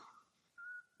 Mince.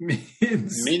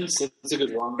 Mince. That's a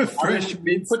good one. Fresh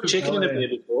mince. You put chicken in a beer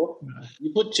before. No.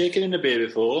 You put chicken in a beer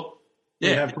before. Yeah,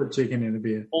 you have put chicken in a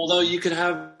beer. Although you could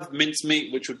have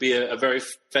mincemeat, which would be a very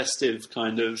festive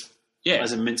kind of,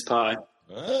 as a mince pie.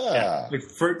 Ah. With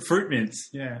fruit mince,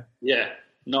 yeah. Yeah,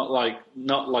 not like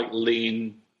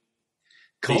lean.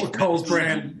 Coles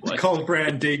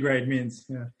brand D grade mince,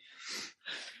 yeah.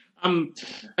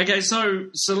 Okay, so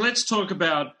let's talk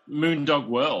about Moondog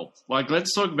World. Like,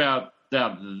 let's talk about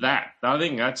that. I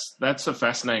think that's a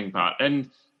fascinating part. And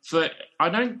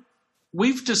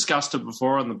we've discussed it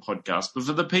before on the podcast, but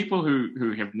for the people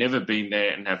who have never been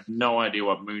there and have no idea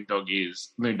what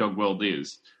Moondog World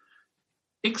is,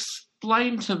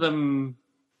 explain to them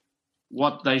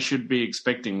what they should be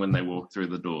expecting when they walk through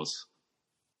the doors.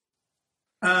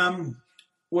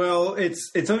 Well, it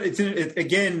is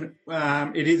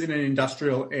in an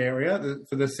industrial area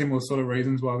for the similar sort of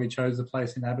reasons why we chose the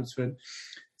place in Abbotsford.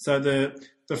 So the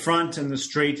front and the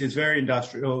street is very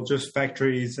industrial, just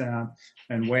factories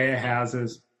and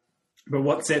warehouses. But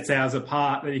what sets ours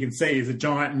apart that you can see is a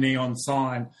giant neon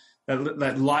sign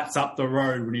that lights up the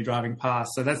road when you're driving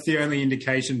past. So that's the only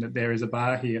indication that there is a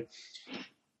bar here.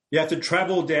 You have to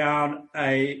travel down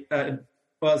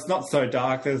well, it's not so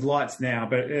dark. There's lights now,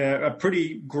 but a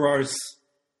pretty gross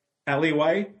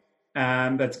alleyway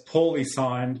that's poorly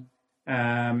signed.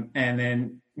 And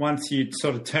then once you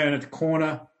sort of turn at the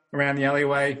corner around the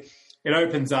alleyway, it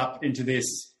opens up into this,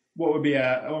 what would be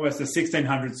almost a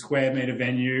 1,600 square metre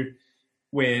venue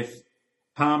with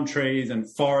palm trees and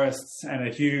forests and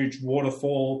a huge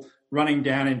waterfall running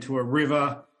down into a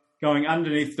river, going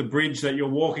underneath the bridge that you're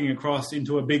walking across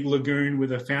into a big lagoon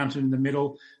with a fountain in the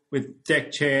middle, with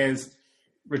deck chairs,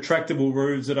 retractable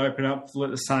roofs that open up to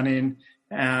let the sun in,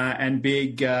 and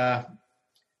big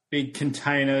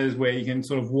containers where you can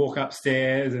sort of walk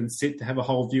upstairs and sit to have a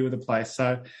whole view of the place.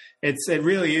 So it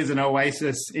really is an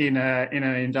oasis in an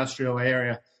industrial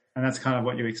area, and that's kind of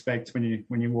what you expect when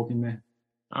you walk in there.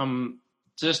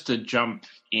 Just to jump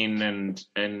in and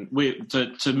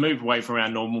to move away from our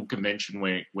normal convention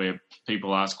where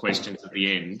people ask questions at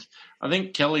the end, I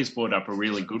think Kelly's brought up a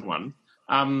really good one.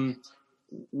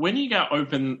 When you go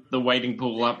open the waiting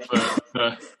pool up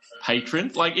for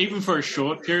patrons, like even for a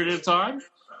short period of time,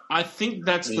 I think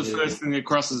that's the first thing that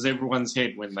crosses everyone's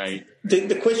head when they...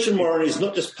 The question, Warren, is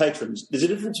not just patrons. There's a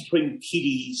difference between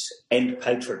kiddies and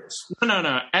patrons.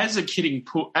 No. As a kiddie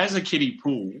pool,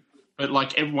 but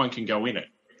like everyone can go in it.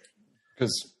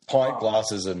 Because pint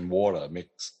glasses and water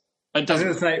mix. I was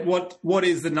going to say, what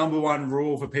is the number one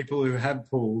rule for people who have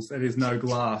pools? That is no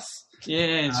glass.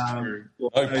 Yeah, it's true. No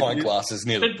pint glasses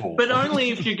near the pool. But only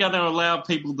if you're going to allow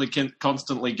people to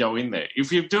constantly go in there.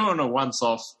 If you're doing a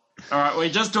once-off, all right, we're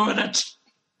just doing it.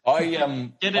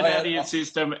 Get it out of your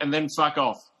system and then fuck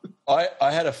off. I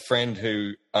had a friend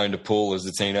who owned a pool as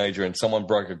a teenager, and someone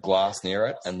broke a glass near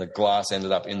it, and the glass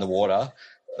ended up in the water.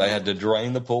 They had to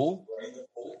drain the pool,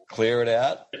 clear it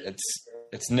out.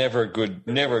 It's never a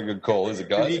good call, is it,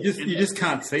 guys? You just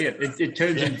can't see it. It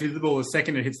turns invisible the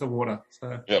second it hits the water.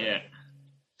 So. Yep. Yeah.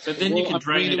 But then you can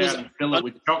drain it out and fill it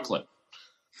with chocolate.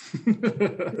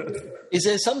 Is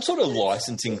there some sort of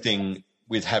licensing thing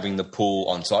with having the pool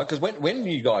on site? Because when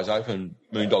you guys opened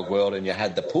Moondog World and you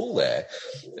had the pool there,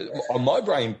 my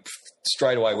brain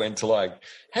straight away went to like,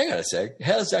 hang on a sec,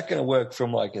 how's that going to work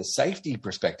from like a safety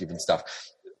perspective and stuff?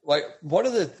 Like, what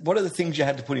are the things you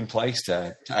had to put in place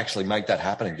to actually make that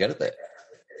happen and get it there?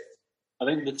 I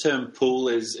think the term pool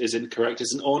is incorrect.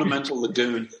 It's an ornamental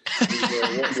lagoon. I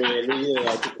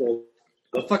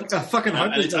fucking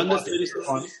hope it's under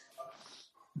 36.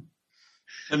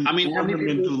 I mean,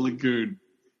 ornamental lagoon.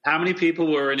 How many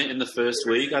people were in it in the first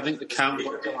week? I think the count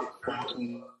got to like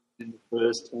 14 in the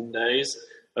first 10 days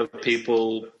of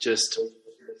people just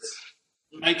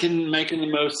making the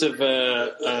most of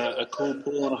a cool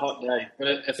pool on a hot day.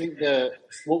 But I think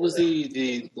what was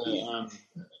the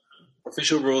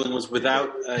official ruling was without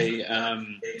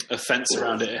a fence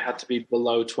around it. It had to be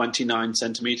below 29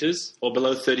 centimeters or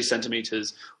below 30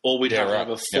 centimeters, or we'd have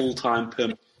a full-time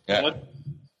permit. Yeah.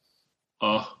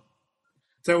 Oh.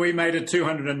 So we made it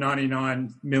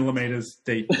 299 millimeters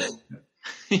deep.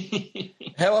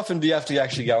 How often do you have to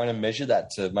actually go in and measure that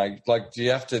to make, like, do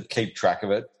you have to keep track of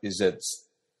it? Is it...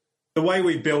 The way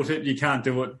we built it, you can't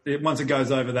do it. Once it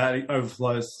goes over that, it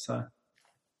overflows. So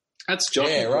that's Josh.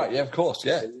 Yeah, right. Yeah, of course.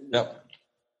 Yeah. Yep.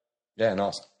 Yeah,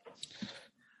 nice.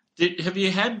 Have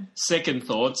you had second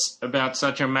thoughts about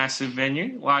such a massive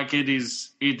venue? Like, it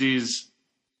is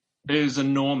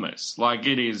enormous. Like,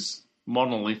 it is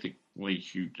monolithically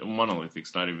huge.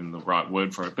 Monolithic's not even the right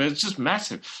word for it, but it's just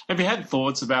massive. Have you had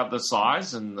thoughts about the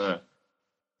size and the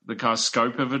kind of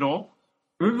scope of it all?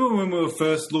 remember when we were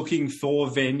first looking for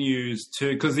venues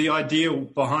because the idea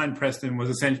behind Preston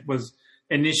was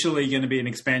initially going to be an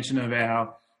expansion of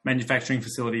our manufacturing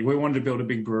facility. We wanted to build a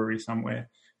big brewery somewhere,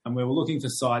 and we were looking for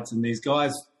sites, and these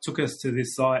guys took us to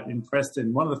this site in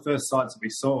Preston, one of the first sites that we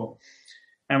saw.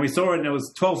 And we saw it, and it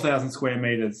was 12,000 square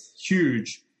meters,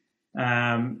 huge,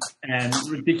 and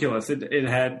ridiculous. It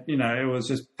had, it was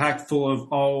just packed full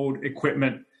of old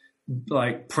equipment,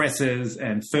 like presses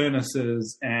and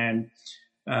furnaces and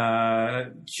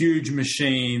huge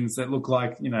machines that looked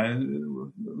like, it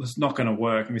was not going to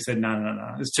work. And we said,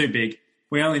 no, it's too big.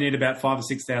 We only need about 5,000 or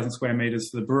 6,000 square meters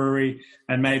for the brewery,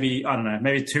 and maybe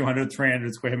 200,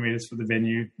 300 square meters for the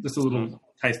venue, just a little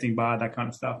tasting bar, that kind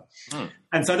of stuff.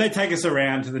 And so they'd take us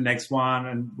around to the next one,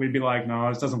 and we'd be like, no,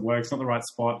 this doesn't work. It's not the right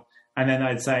spot. And then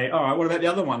they'd say, all right, what about the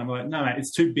other one? And we're like, no, mate,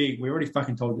 it's too big. We already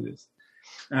fucking told you this.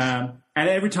 And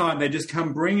every time they just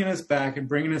come bringing us back,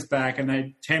 and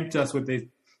they tempt us with these,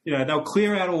 they'll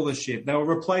clear out all the shit. They'll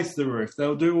replace the roof.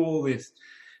 They'll do all this.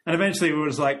 And eventually we were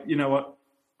just like, you know what?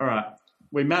 All right.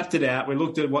 We mapped it out. We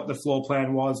looked at what the floor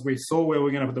plan was. We saw where we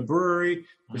were going to put the brewery.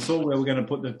 We saw where we were going to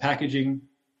put the packaging.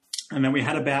 And then we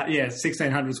had about,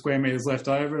 1,600 square meters left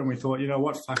over. And we thought, you know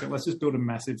what? Fuck it. Let's just build a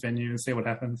massive venue and see what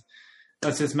happens.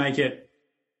 Let's just make it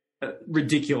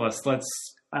ridiculous. Let's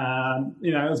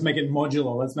make it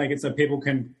modular. Let's make it so people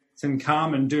can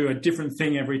come and do a different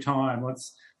thing every time.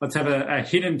 Let's have a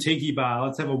hidden tiki bar.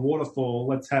 Let's have a waterfall.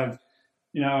 Let's have,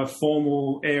 a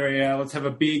formal area. Let's have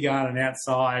a beer garden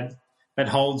outside that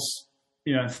holds,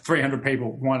 300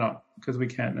 people. Why not? Because we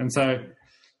can. And so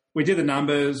we did the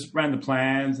numbers, ran the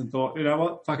plans, and thought, you know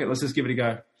what? Fuck it. Let's just give it a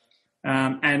go.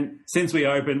 And since we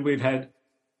opened, we've had,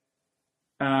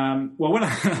 when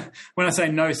I say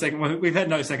we've had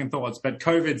no second thoughts, but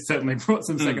COVID certainly brought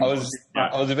some second thoughts.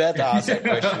 I was about to ask that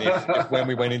question. If when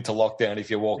we went into lockdown,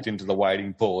 if you walked into the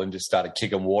wading pool and just started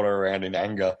kicking water around in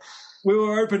anger. We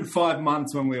were open 5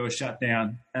 months when we were shut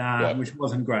down, which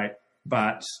wasn't great.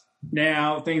 But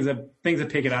now things are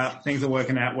picking up. Things are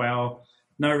working out well.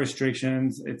 No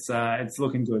restrictions. It's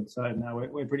looking good. So no,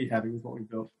 we're pretty happy with what we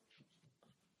built.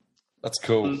 That's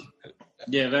cool.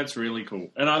 Yeah, that's really cool.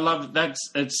 And I love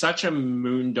it's such a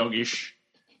Moondog-ish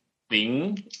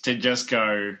thing to just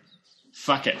go,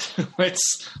 fuck it.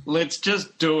 let's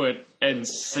just do it and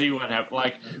see what happens.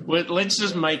 Like, let's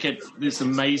just make it this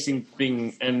amazing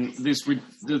thing and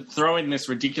throw in this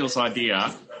ridiculous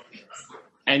idea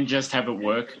and just have it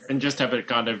work and just have it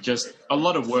kind of just a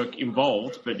lot of work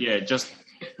involved, but yeah, just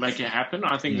make it happen.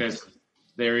 I think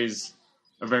there is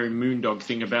a very Moondog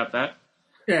thing about that.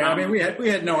 Yeah, I mean, we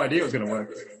had no idea it was going to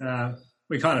work.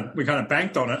 We kind of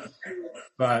banked on it,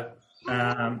 but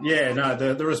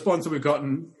the response that we've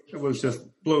gotten, it was just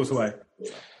blew us away.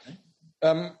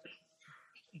 I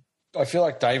feel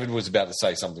like David was about to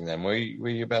say something. Then were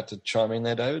you about to chime in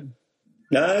there, David?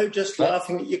 No, just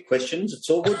laughing at your questions. It's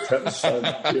all good, Travis. So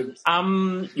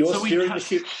you're steering the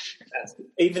ship,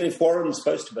 even if Warren's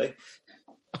supposed to be.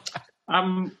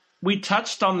 We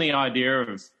touched on the idea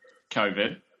of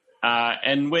COVID.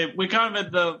 And we're kind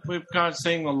of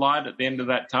seeing the light at the end of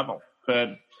that tunnel.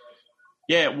 But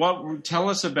yeah, tell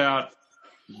us about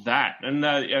that and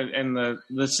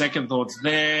the second thoughts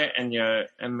there and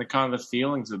the kind of the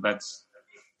feelings that's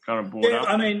kind of brought up.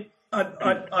 I mean,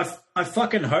 I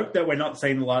fucking hope that we're not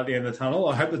seeing the light at the end of the tunnel.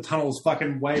 I hope the tunnel's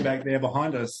fucking way back there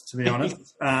behind us, to be honest.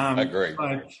 I agree.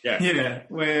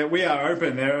 We are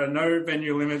open. There are no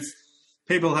venue limits.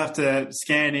 People have to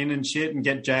scan in and shit and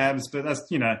get jabs, but that's,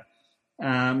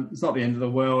 it's not the end of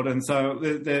the world. And so,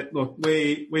 look,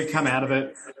 we've come out of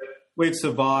it. We've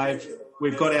survived.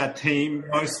 We've got our team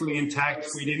mostly intact.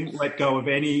 We didn't let go of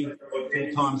any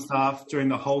full-time staff during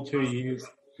the whole 2 years.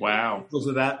 Wow. Because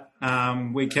of that,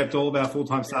 we kept all of our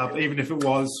full-time staff, even if it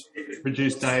was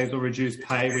reduced days or reduced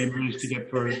pay, we managed to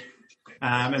get through.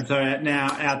 And so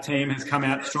now our team has come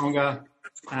out stronger.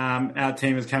 Our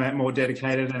team has come out more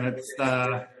dedicated, and it's...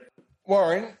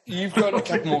 Warren, you've got a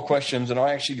couple more questions, and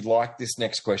I actually like this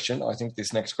next question. I think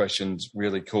this next question's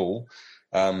really cool,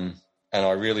 and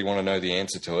I really want to know the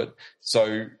answer to it.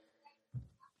 So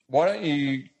why don't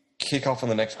you kick off on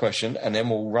the next question, and then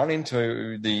we'll run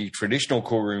into the traditional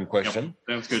cool room question.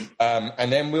 Yep, sounds good.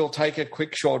 And then we'll take a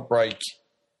quick short break.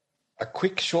 A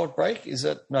quick short break? Is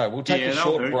it? No, we'll take a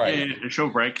short break. Yeah, a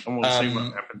short break, and we'll see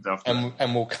what happens after.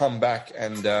 And we'll come back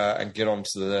and get on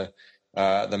to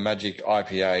the Magic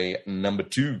IPA number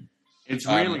 2. It's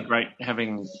really great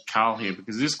having Carl here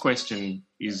because this question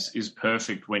is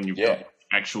perfect when you've got an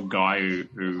actual guy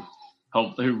who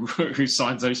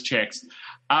signs those checks.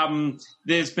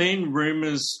 There's been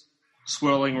rumours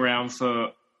swirling around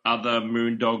for other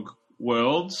Moondog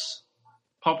worlds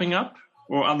popping up.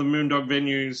 or other Moondog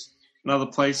venues and other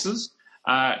places.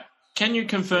 Can you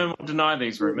confirm or deny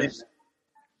these rumours?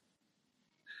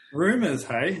 Rumours,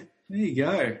 hey? There you go.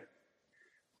 I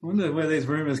wonder where these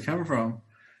rumours come from.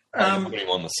 Putting him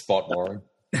on the spot, Warren.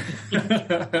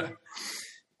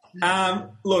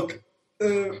 Look,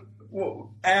 the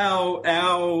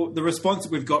response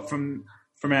that we've got from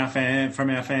our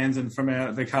fans and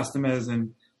from the customers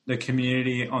and the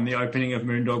community on the opening of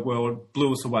Moondog World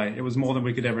blew us away. It was more than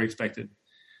we could ever expected.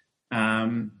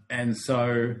 And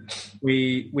so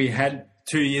we had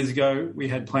 2 years ago, we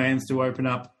had plans to open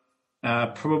up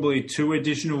probably 2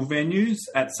 additional venues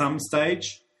at some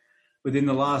stage within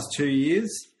the last 2 years,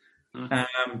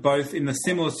 both in the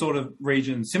similar sort of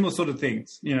region, similar sort of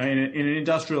things, in an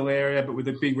industrial area, but with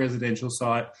a big residential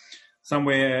site,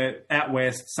 somewhere out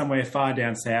west, somewhere far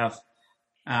down south.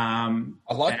 I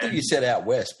like that you said out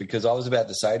west, because I was about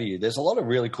to say to you, there's a lot of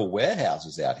really cool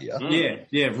warehouses out here.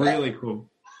 Yeah, really cool.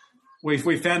 We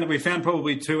found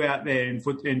probably 2 out there in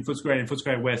Footscray and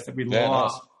Footscray West that we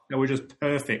loved. Nice. That were just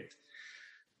perfect.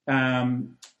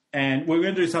 And we were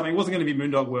going to do something. It wasn't going to be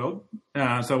Moondog World.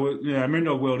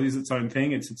 Moondog World is its own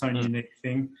thing. It's its own unique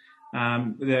thing.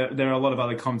 There are a lot of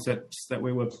other concepts that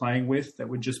we were playing with that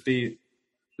would just be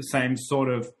the same sort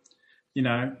of,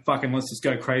 fucking let's just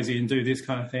go crazy and do this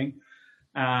kind of thing.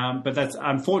 But that's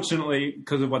unfortunately,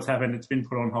 because of what's happened, it's been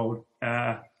put on hold.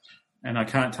 And I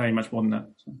can't tell you much more than that.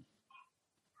 So.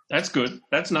 That's good.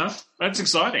 That's enough. That's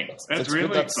exciting. That's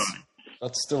really exciting.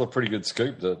 That's still a pretty good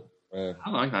scoop. I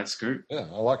like that scoop. Yeah,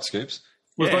 I like scoops.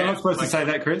 Was I not supposed to say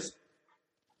that, Chris?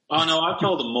 Oh, no, I've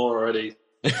told them more already.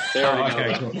 They already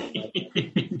know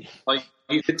that. Like,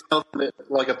 you could tell that,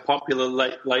 like, a popular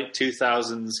late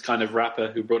 2000s kind of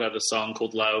rapper who brought out a song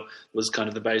called Low was kind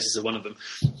of the basis of one of them.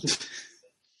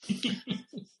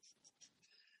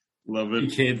 Love it. You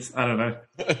kids, I don't know.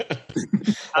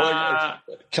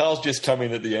 Carl's just come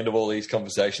in at the end of all these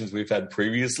conversations we've had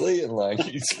previously, and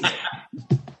he's...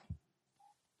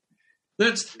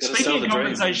 Speaking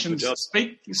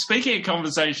of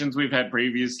conversations we've had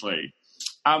previously,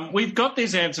 we've got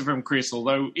this answer from Chris,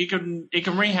 although he can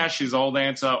rehash his old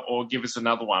answer or give us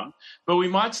another one. But we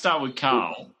might start with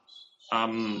Carl,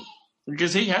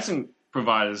 because he hasn't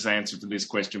provided us an answer to this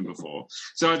question before.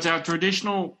 So it's our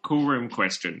traditional cool room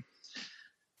question.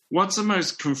 What's the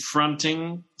most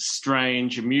confronting,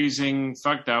 strange, amusing,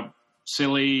 fucked up,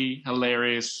 silly,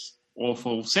 hilarious,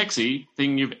 awful, sexy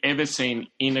thing you've ever seen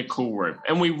in a cool room?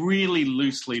 And we really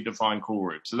loosely define cool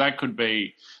room. So that could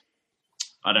be,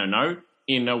 I don't know,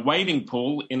 in a wading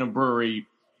pool, in a brewery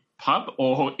pub,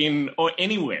 or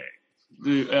anywhere,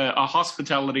 a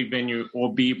hospitality venue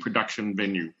or beer production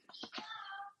venue.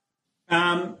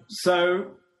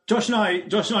 So Josh and I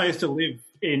used to live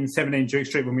in 17 Duke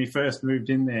Street when we first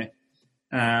moved in there.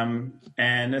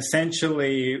 And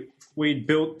essentially we'd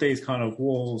built these kind of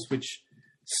walls which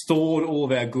stored all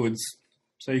of our goods.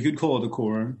 So you could call it a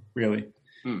cool room, really.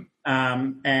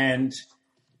 And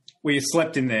we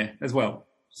slept in there as well.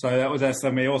 So that was us.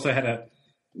 And we also had I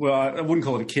wouldn't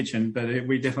call it a kitchen, but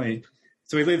we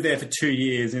lived there for 2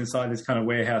 years inside this kind of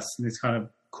warehouse and this kind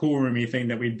of cool roomy thing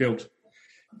that we'd built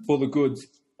for the goods.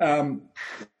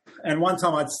 And one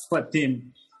time I'd slept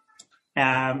in,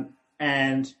 and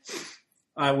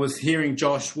I was hearing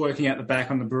Josh working out the back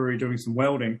on the brewery doing some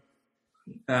welding,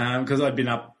 because I'd been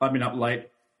up late.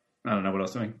 I don't know what I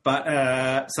was doing,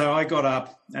 but so I got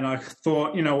up and I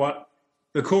thought, you know what,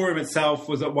 the cool room itself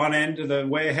was at one end of the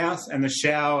warehouse and the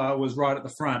shower was right at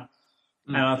the front.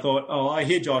 And I thought, I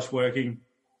hear Josh working.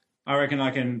 I reckon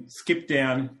I can skip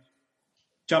down,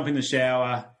 jump in the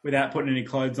shower without putting any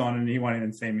clothes on, and he won't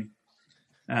even see me.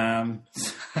 So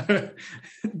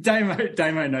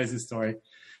Damo knows this story.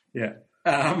 Yeah.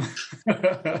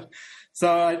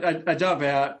 So I jump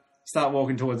out, start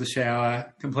walking towards the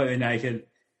shower, completely naked.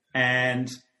 And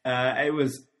it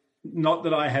was not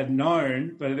that I had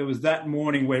known, but it was that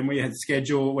morning when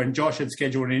when Josh had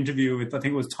scheduled an interview with, I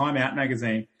think it was Time Out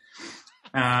magazine.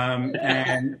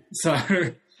 And so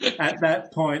at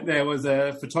that point, there was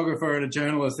a photographer and a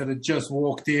journalist that had just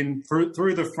walked in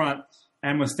through the front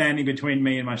and was standing between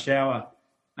me and my shower.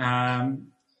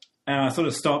 And I sort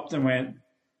of stopped and went,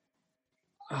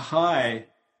 "Hi,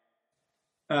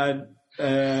 I'm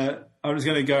just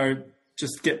going to go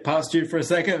just get past you for a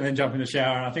second and then jump in the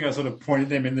shower." And I think I sort of pointed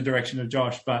them in the direction of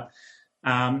Josh, but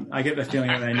I get the feeling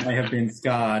that they may have been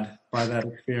scarred by that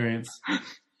experience.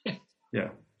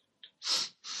 Yeah.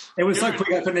 It was so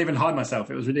quick I couldn't even hide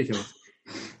myself. It was ridiculous.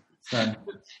 So.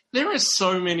 There are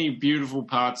so many beautiful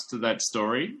parts to that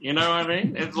story. You know what I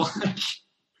mean? It's like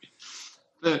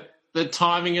the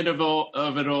timing of it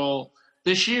all,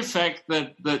 the sheer fact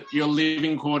that your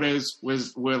living quarters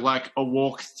were like a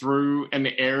walk through an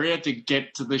area to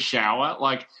get to the shower,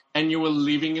 like, and you were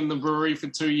living in the brewery for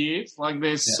 2 years. Like,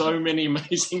 there's so many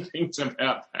amazing things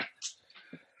about that.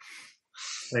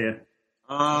 So, yeah.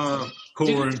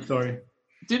 Cool room. Sorry.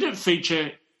 Did it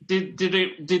feature? Did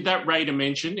that Raider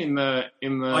mention in the?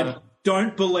 I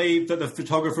don't believe that the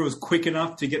photographer was quick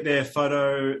enough to get their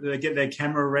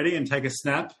camera ready and take a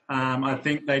snap. I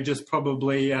think they just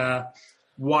probably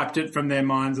wiped it from their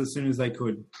minds as soon as they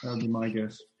could. That would be my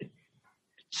guess.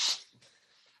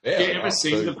 Yeah, you ever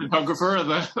seen the photographer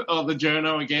or the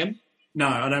journo again? No,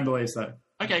 I don't believe so.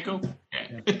 Okay, cool.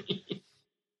 Yeah.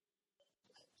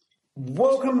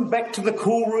 Welcome back to the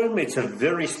Cool Room. It's a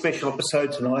very special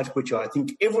episode tonight, which I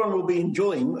think everyone will be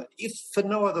enjoying, if for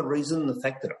no other reason the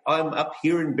fact that I'm up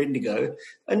here in Bendigo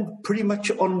and pretty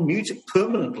much on mute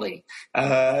permanently.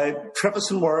 Travis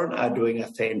and Warren are doing a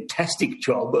fantastic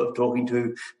job of talking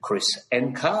to Chris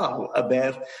and Carl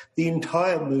about the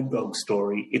entire Moondog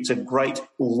story. It's a great,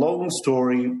 long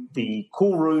story. The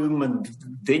Cool Room and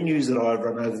venues that I've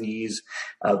run over the years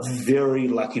are very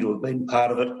lucky to have been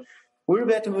part of it. We're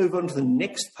about to move on to the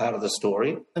next part of the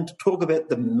story and to talk about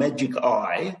the magic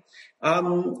eye.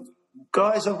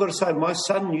 Guys, I've got to say, my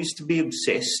son used to be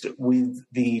obsessed with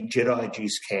the Jedi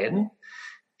juice can.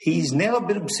 He's now a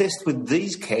bit obsessed with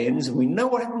these cans, and we know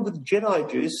what happened with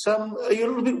Jedi juice. Are you a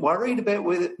little bit worried about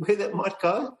where that might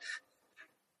go?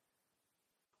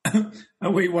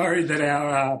 Are we worried that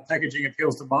our packaging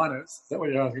appeals to minors? Is that what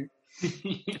you're asking?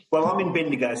 Well, I'm in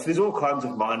Bendigo, so there's all kinds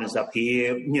of miners up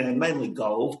here, mainly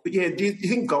gold. But, yeah, do you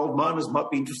think gold miners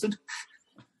might be interested?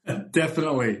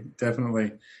 Definitely.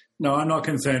 No, I'm not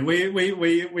concerned. We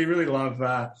really love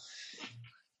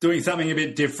doing something a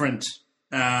bit different.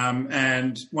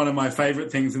 And one of my favourite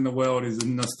things in the world is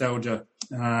nostalgia.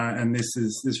 And this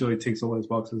really ticks all those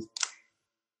boxes.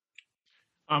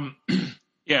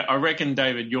 Yeah, I reckon,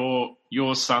 David,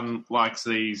 your son likes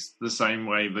these the same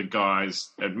way the guys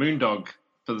at Moondog,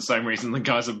 for the same reason the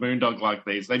guys at Moondog like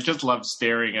these. They just love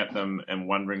staring at them and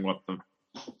wondering what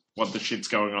the shit's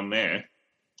going on there.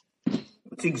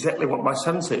 That's exactly what my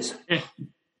son says. Yeah.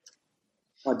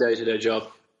 My day-to-day job.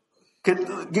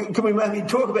 Can we maybe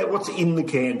talk about what's in the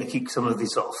can to kick some of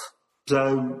this off?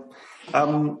 So,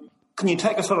 can you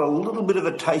take us on a little bit of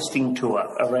a tasting tour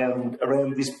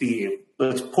around this beer?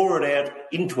 Let's pour it out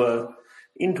into a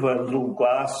little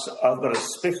glass. I've got a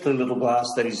special little glass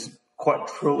that is quite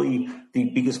truly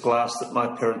the biggest glass that my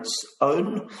parents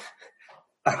own.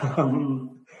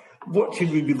 What should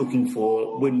we be looking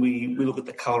for when we look at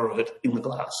the colour of it in the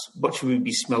glass? What should we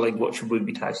be smelling? What should we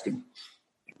be tasting?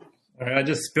 I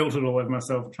just spilt it all over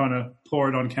myself trying to pour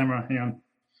it on camera. Hang on.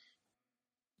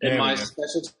 In my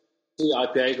specialty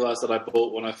IPA glass that I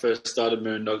bought when I first started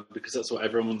Moondog, because that's what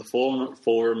everyone on the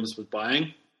forums was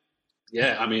buying.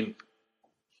 Yeah, I mean,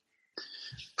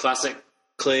 classic,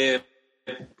 clear,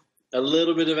 a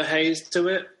little bit of a haze to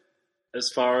it. As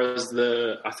far as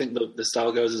I think the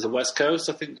style goes is the West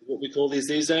Coast, I think what we call these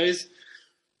days.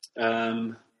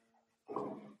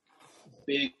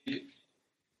 Big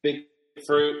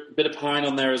fruit, bit of pine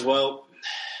on there as well.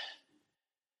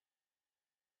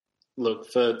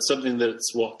 Look, for something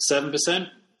that's, 7%?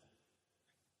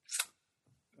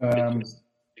 It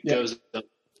goes up.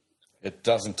 It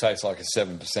doesn't taste like a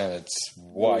 7%. It's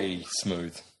way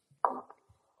smooth.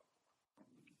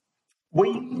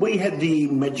 We had the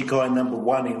Magic Eye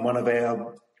 #1 in one of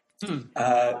our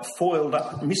foiled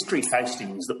up mystery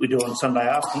tastings that we do on Sunday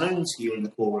afternoons here in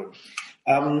the Cool Room.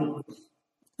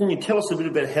 Can you tell us a bit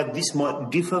about how this might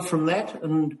differ from that?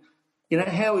 And,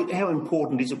 how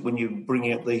important is it when you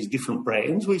bring out these different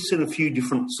brands? We've seen a few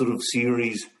different sort of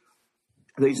series.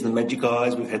 These are the Magic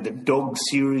Eyes. We've had the dog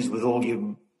series with all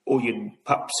your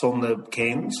pups on the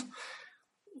cans.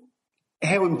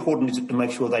 How important is it to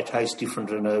make sure they taste different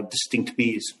and are distinct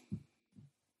beers?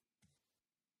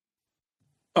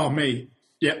 Oh, me.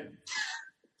 Yep.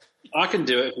 I can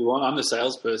do it if you want. I'm the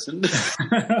salesperson.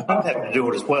 I'm happy to do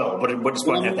it as well, but it just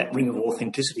won't have that ring of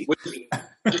authenticity.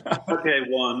 Okay,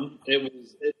 one. It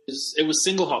was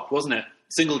single hopped, wasn't it?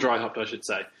 Single dry hopped, I should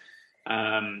say.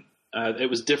 It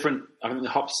was different. I think the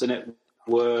hops in it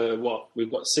were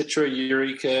we've got Citra,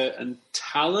 Eureka, and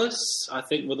Talus. I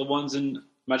think were the ones in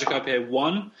Magic IPA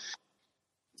 1.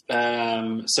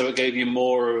 So it gave you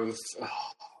more of.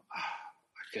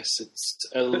 I guess it's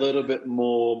a little bit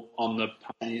more on the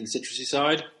piney and citrusy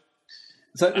side.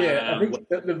 So yeah, I think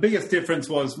the biggest difference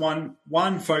was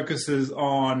one focuses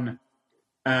on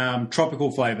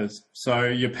tropical flavors. So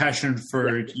your passion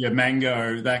fruit, your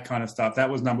mango, that kind of stuff. That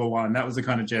was number one. That was the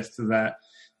kind of jest to that.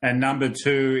 And number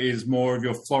two is more of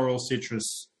your floral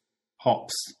citrus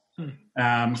hops.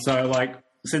 So like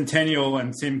Centennial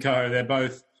and Simcoe, they're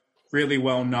both really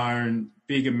well-known,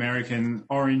 big American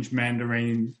orange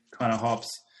mandarin kind of hops.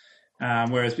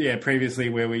 Whereas, previously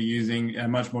we were using a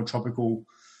much more tropical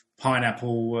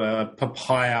pineapple,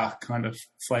 papaya kind of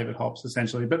flavoured hops,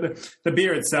 essentially. But the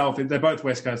beer itself, they're both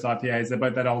West Coast IPAs. They're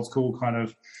both that old school kind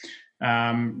of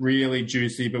really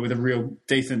juicy, but with a real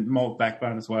decent malt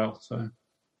backbone as well. So,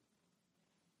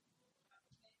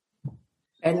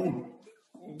 and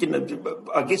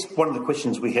I guess one of the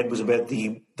questions we had was about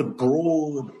the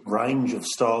broad range of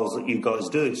styles that you guys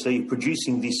do. So you're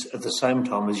producing this at the same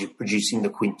time as you're producing the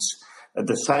quints, at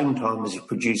the same time as you're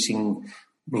producing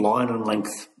line and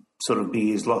length sort of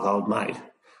beers like Old Mate.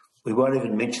 We won't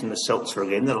even mention the seltzer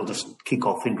again. That'll just kick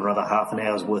off into another half an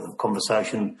hour's worth of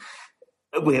conversation.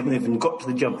 We haven't even got to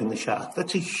the jumping the shark.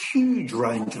 That's a huge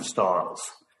range of styles.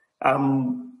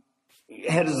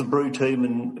 How does the brew team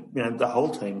and the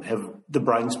whole team have the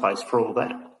brain space for all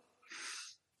that?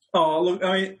 Oh, look,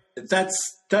 I mean,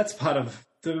 that's part of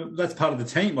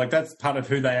the team. Like, that's part of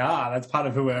who they are. That's part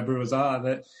of who our brewers are.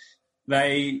 That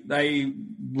they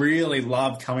really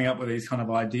love coming up with these kind of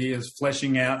ideas,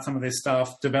 fleshing out some of this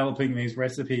stuff, developing these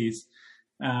recipes.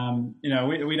 We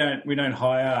don't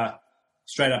hire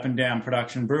straight up and down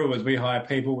production brewers. We hire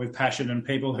people with passion and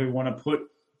people who want to put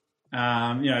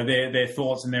their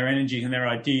thoughts and their energy and their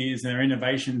ideas and their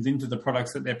innovations into the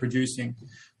products that they're producing.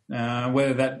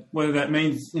 Whether that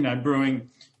means brewing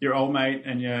your Old Mate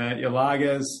and your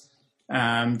lagers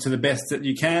to the best that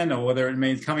you can, or whether it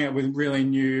means coming up with really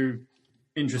new,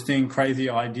 interesting, crazy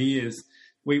ideas.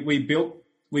 We built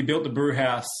the brew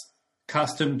house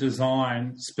custom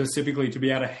design specifically to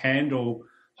be able to handle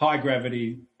high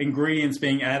gravity ingredients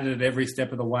being added at every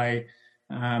step of the way,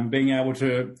 being able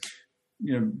to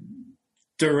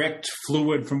direct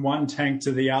fluid from one tank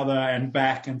to the other and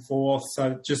back and forth.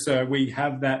 So just so we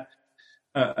have that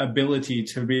ability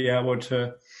to be able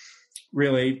to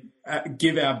really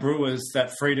give our brewers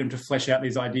that freedom to flesh out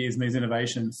these ideas and these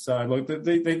innovations. So look,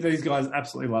 these guys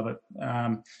absolutely love it.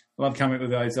 Love coming up with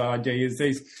those ideas.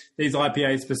 These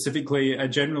IPAs specifically are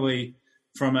generally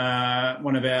from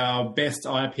one of our best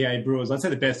IPA brewers. I'd say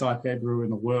the best IPA brewer in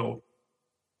the world.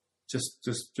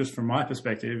 Just from my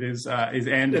perspective, is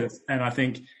Anders, and I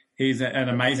think he's an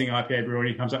amazing IPA brewer.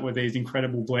 He comes up with these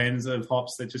incredible blends of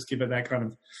hops that just give it that kind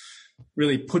of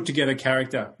really put together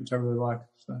character, which I really like.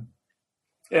 So,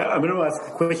 yeah, I'm going to ask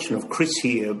a question of Chris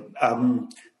here, but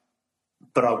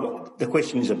the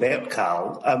question is about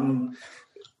Carl.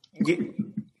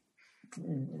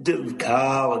 Do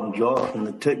Carl and Josh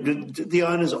and the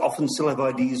owners often still have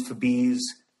ideas for beers?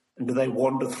 And do they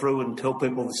wander through and tell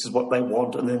people this is what they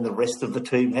want, and then the rest of the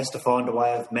team has to find a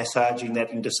way of massaging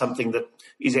that into something that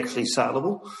is actually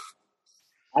saleable?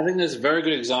 I think there's a very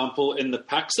good example in the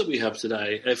packs that we have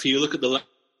today. If you look at the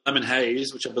Lemon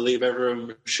Haze, which I believe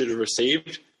everyone should have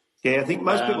received. Yeah, I think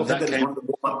most people think that's one of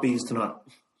the warm-up beers tonight.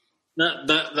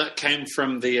 That came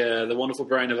from the wonderful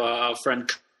brain of our friend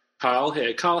Carl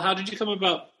here. Carl, how did you come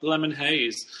about the Lemon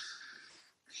Haze?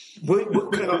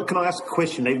 Can I ask a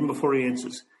question even before he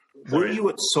answers? Were you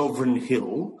at Sovereign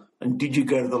Hill, and did you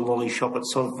go to the lolly shop at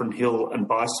Sovereign Hill and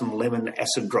buy some lemon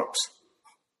acid drops?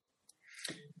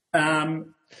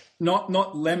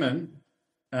 Not lemon,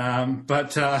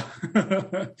 but there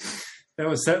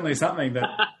was certainly something that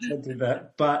did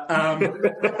that. But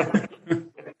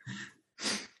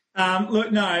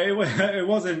look, no, it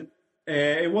wasn't.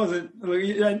 It wasn't.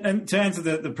 And to answer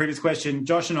the previous question,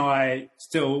 Josh and I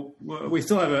still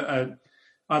have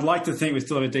I'd like to think we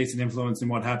still have a decent influence in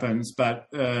what happens, but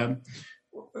we're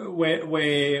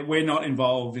not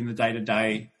involved in the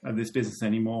day-to-day of this business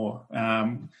anymore.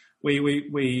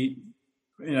 We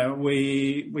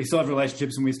still have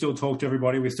relationships and we still talk to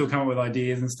everybody. We still come up with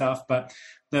ideas and stuff, but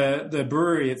the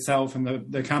brewery itself and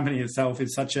the company itself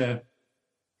is such a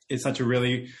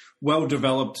really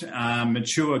well-developed,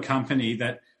 mature company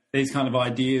that these kind of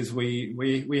ideas,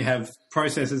 we have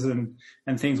processes and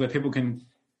things where people can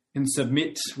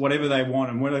submit whatever they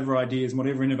want and whatever ideas and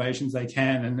whatever innovations they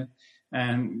can,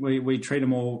 and we treat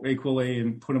them all equally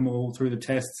and put them all through the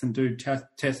tests and do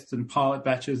tests and pilot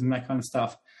batches and that kind of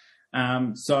stuff.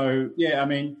 So yeah, I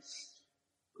mean,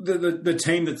 the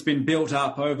team that's been built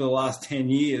up over the last 10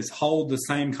 years hold the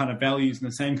same kind of values and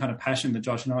the same kind of passion that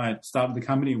Josh and I started the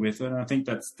company with, and I think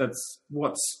that's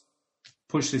what's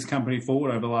pushed this company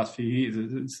forward over the last few years.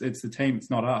 It's the team, it's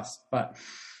not us, but.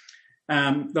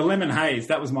 The Lemon Haze,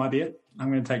 that was my beer. I'm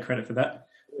going to take credit for that.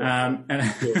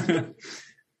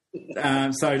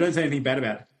 So don't say anything bad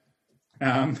about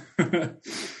it.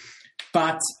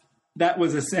 But that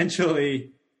was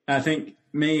essentially, I think,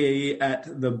 me at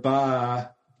the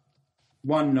bar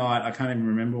one night, I can't even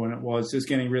remember when it was, just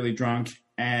getting really drunk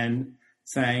and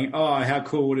saying, "Oh, how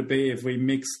cool would it be if we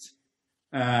mixed?"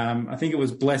 I think it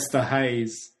was Bless the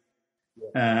Haze.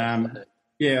 It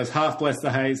was half Bless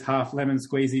the Haze, half lemon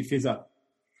squeezy fizzer,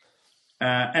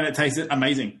 and it tasted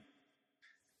amazing.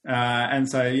 And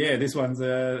so, this one's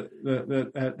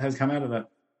that has come out of that.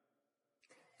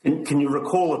 Can you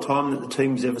recall a time that the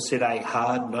team's ever said a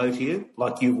hard no to you?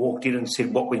 Like you walked in and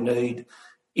said, what we need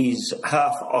is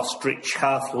half ostrich,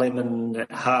 half lemon,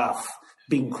 half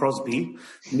Bing Crosby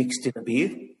mixed in a beer.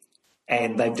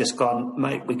 And they've just gone,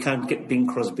 mate, we can't get Bing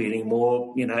Crosby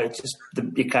anymore. You know, it's just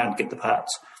you can't get the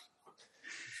parts.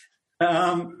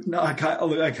 No, I can't.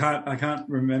 Look, I can't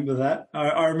remember that.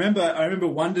 I remember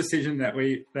one decision that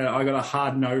I got a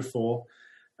hard no for.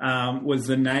 Was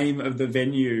the name of the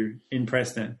venue in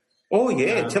Preston. Oh,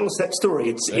 yeah. Tell us that story.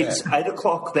 It's 8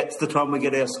 o'clock. That's the time we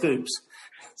get our scoops.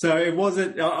 So it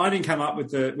wasn't... I didn't come up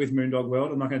with Moondog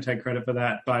World. I'm not going to take credit for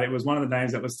that. But it was one of the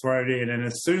names that was thrown in. And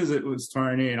as soon as it was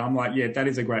thrown in, I'm like, yeah, that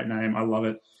is a great name. I love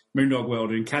it. Moondog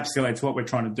World. It encapsulates what we're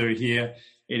trying to do here.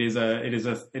 It is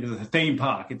a theme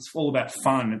park. It's all about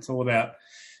fun. It's all about...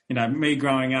 You know, me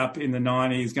growing up in the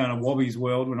 90s, going to Wobby's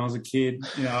World when I was a kid.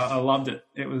 You know, I loved it.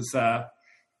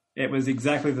 It was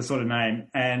exactly the sort of name.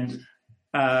 And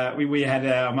we had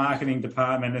our marketing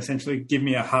department essentially give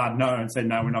me a hard no and said,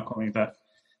 no, we're not calling it that.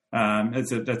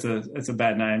 It's a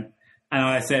bad name. And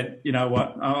I said, you know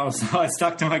what? I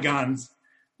stuck to my guns.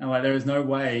 And like, there is no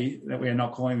way that we are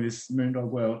not calling this Moondog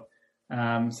World.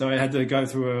 So I had to go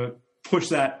through push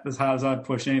that as hard as I'd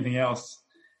push anything else.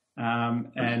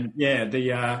 The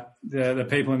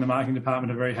people in the marketing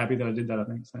department are very happy that I did that, I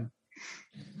think. So.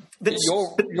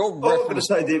 I'm going to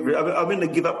say there, I'm going to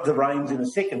give up the reins in a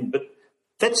second, but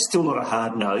that's still not a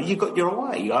hard no. You're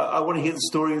away. I want to hear the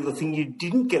story of the thing you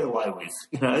didn't get away with.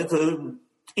 You know, the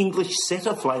English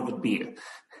setter flavoured beer.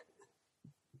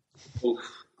 Oof.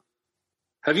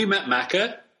 Have you met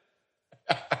Macca?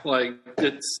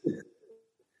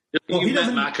 You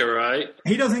met Macca, right?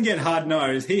 He doesn't get hard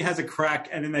nose. He has a crack,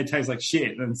 and then they taste like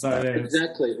shit. And so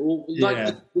exactly. Well,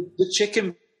 the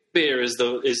chicken beer is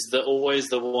always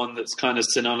the one that's kind of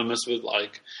synonymous with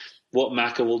like what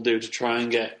Macca will do to try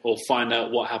and get or find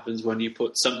out what happens when you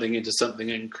put something into something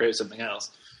and create something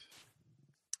else.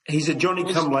 He's a Johnny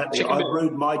come lately. I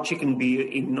brewed my chicken beer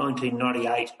in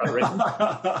 1998, I reckon.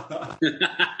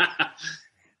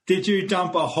 Did you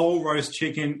dump a whole roast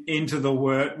chicken into the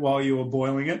wort while you were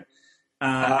boiling it? So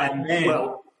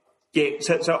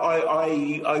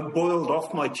I boiled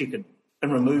off my chicken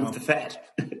and removed the fat.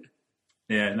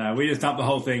 Yeah, no, we just dumped the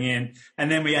whole thing in,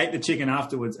 and then we ate the chicken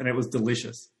afterwards, and it was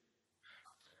delicious.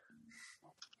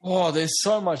 Oh, there's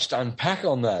so much to unpack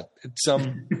on that.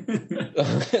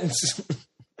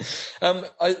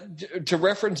 To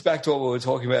reference back to what we were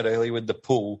talking about earlier with the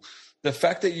pool, the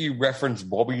fact that you referenced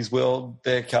Wobby's World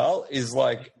there, Carl, is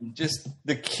like just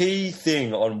the key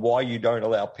thing on why you don't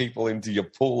allow people into your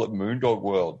pool at Moondog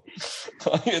World.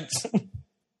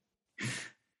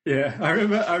 Yeah, I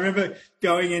remember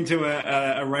going into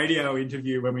a radio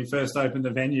interview when we first opened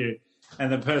the venue,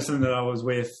 and the person that I was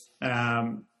with,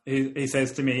 he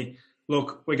says to me,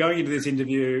 "Look, we're going into this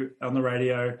interview on the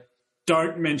radio.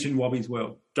 Don't mention Wobby's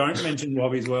World. Don't mention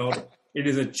Wobby's World. It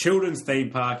is a children's theme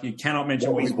park. You cannot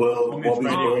mention Wobby's World.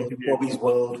 Wobby's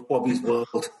World. Wobby's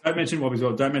World. Don't mention Wobby's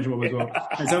World. Don't mention Wobby's World."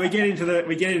 And so we get into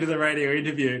the radio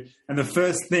interview, and the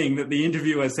first thing that the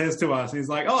interviewer says to us is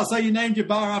like, "Oh, so you named your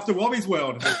bar after Wobby's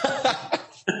World?"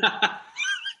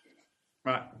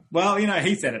 Right. Well, you know,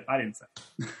 he said it. I didn't say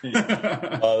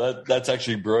it. That's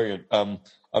actually brilliant.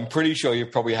 I'm pretty sure you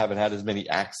probably haven't had as many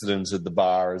accidents at the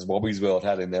bar as Wobby's World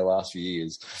had in their last few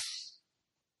years.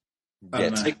 Come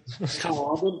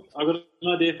on, I've got an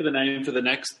idea for the name for the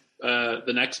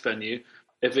next venue.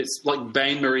 If it's like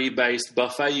Bain Marie based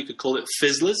buffet, you could call it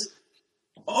Fizzlers.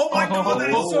 Oh my god, that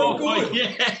is so good!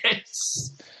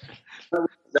 Yes,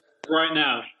 right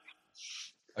now.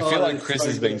 I feel like Chris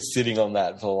has been sitting on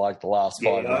that for like the last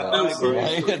 5 minutes.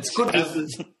 It's good.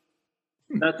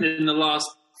 That's in the last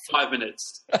 5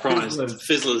 minutes. Promised.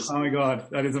 Fizzlers. Oh my god,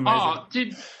 that is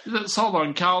amazing. Hold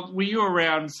on, Carl. Were you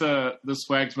around for the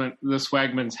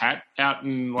Swagman's hat out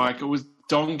in it was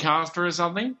Doncaster or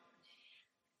something?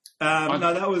 No,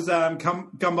 that was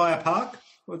come by a park.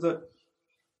 Was it?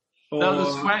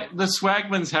 No, the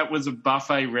Swagman's hat was a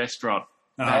buffet restaurant.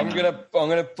 I'm gonna pull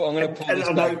this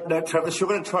back. No, Travis, you're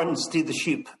going to try and steer the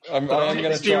ship. I'm going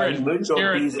to try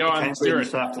and steer it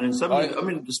this afternoon. So I'm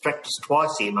going to distract us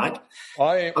twice here, mate.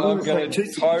 I'm going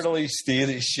to totally steer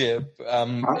this ship.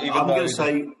 I'm going to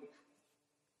say,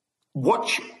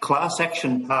 watch Class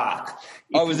Action Park.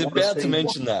 I was about to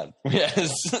mention that.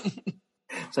 Yes.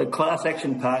 So Class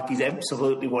Action Park is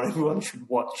absolutely what everyone should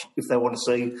watch if they want to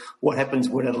see what happens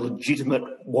when a legitimate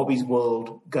Wobbies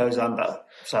World goes under.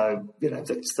 So,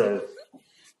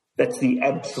 that's the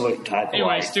absolute takeaway.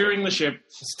 Anyway, steering the ship.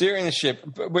 Steering the ship.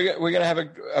 We're going to have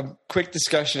a quick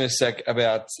discussion in a sec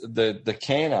about the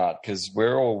can art, because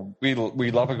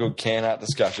we love a good can art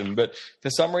discussion. But for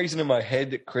some reason in my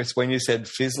head, Chris, when you said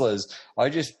Fizzlers, I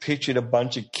just pictured a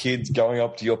bunch of kids going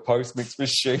up to your post-mix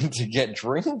machine to get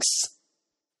drinks.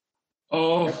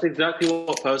 Oh, that's exactly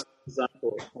what post is that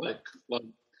for. Like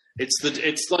it's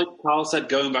like Carl said,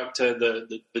 going back to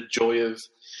the joy of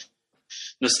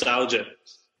nostalgia.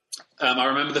 I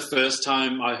remember the first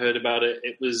time I heard about it.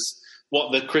 It was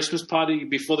before the Christmas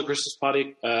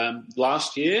party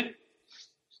last year.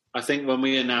 I think when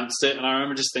we announced it, and I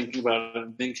remember just thinking about it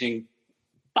and thinking,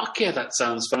 "Fuck yeah, that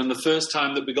sounds fun!" And the first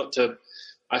time that we got to,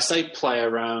 I say, play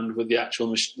around with the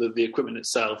actual the equipment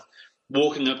itself,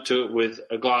 walking up to it with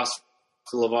a glass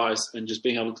full of ice and just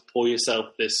being able to pour yourself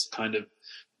this kind of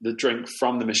the drink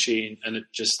from the machine, and it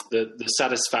just the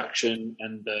satisfaction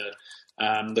and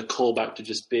the callback to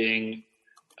just being,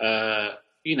 the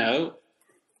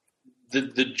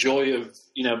joy of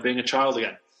being a child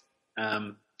again.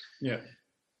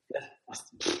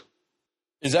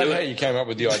 Is that how you came up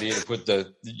with the idea to put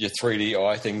your 3D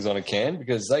eye things on a can?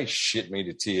 Because they shit me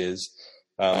to tears.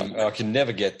 I can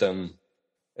never get them.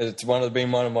 It's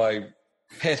been one of my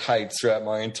pet hates throughout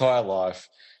my entire life.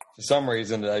 For some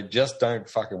reason, they just don't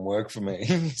fucking work for me.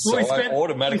 So I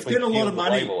automatically peel the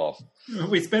label off.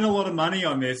 We spent a lot of money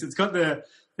on this. It's got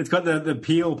the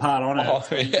peel part on it. Oh,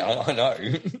 yeah, I know.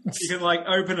 You can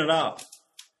open it up,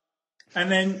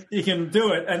 and then you can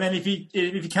do it. And then if you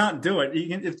can't do it,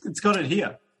 it's got it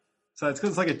here. So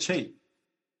it's like a cheat.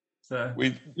 So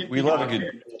we love a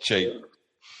good cheat.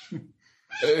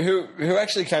 Who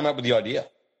actually came up with the idea?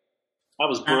 That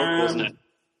was Brooke, wasn't it?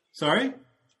 Sorry?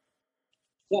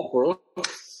 Yeah, Brooke.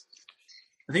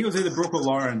 I think it was either Brooke or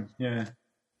Lauren. Yeah.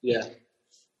 Yeah.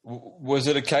 Was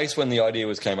it a case when the idea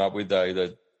was came up with, though,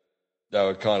 that they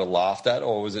were kind of laughed at,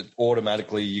 or was it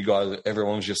automatically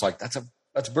everyone was just like, that's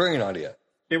a brilliant idea?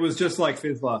 It was just like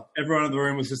Fizzler. Everyone in the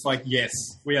room was just like, yes,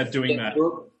 we are doing that.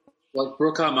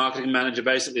 Brooke, our marketing manager,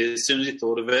 basically, as soon as he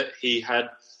thought of it, he had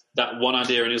that one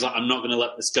idea and he was like, I'm not going to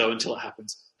let this go until it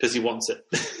happens, because he wants it.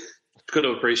 Good to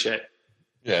appreciate.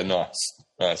 Yeah, nice.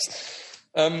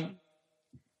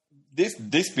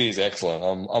 This beer is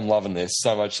excellent. I'm loving this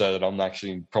so much so that I'm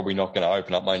actually probably not going to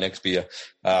open up my next beer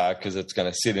because it's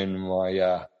going to sit in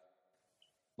my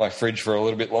my fridge for a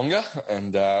little bit longer,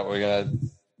 and we're going to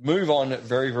move on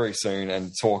very, very soon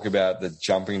and talk about the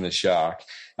Jumping the Shark.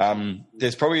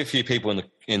 There's probably a few people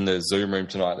in the Zoom room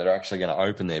tonight that are actually going to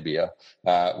open their beer,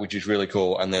 which is really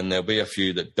cool, and then there'll be a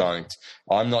few that don't.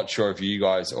 I'm not sure if you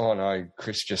guys... Oh, no,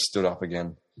 Chris just stood up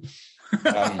again.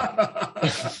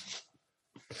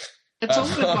 It's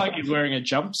almost like he's wearing a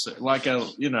jumpsuit, like a.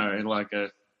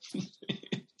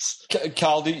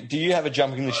 Carl, do you have a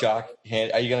Jumping the Shark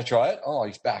hand? Are you going to try it? Oh,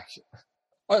 he's back.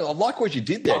 I like what you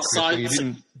did there, Chris. You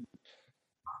didn't...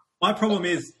 My problem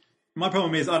is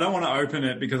I don't want to open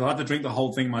it because I have to drink the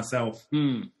whole thing myself.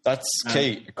 That's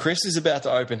key. Chris is about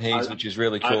to open his, which is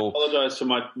really cool. I apologise for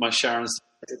my Sharon's.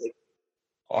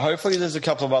 Hopefully there's a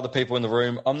couple of other people in the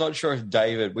room. I'm not sure if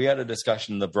David, we had a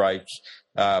discussion in the break,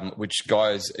 which,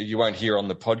 guys, you won't hear on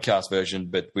the podcast version,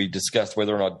 but we discussed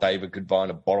whether or not David could find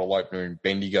a bottle opener in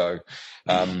Bendigo.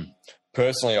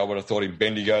 Personally, I would have thought in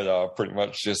Bendigo they were pretty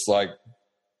much just like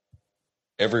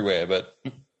everywhere, but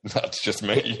that's just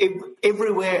me.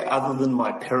 Everywhere other than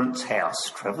my parents' house,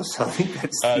 Travis. I think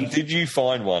that's... Did you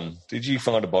find one? Did you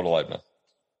find a bottle opener?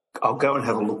 I'll go and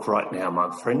have a look right now,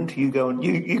 my friend. You go and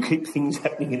you keep things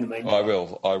happening in the meantime.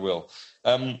 I will.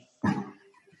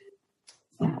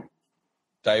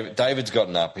 David's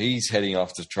gotten up. He's heading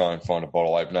off to try and find a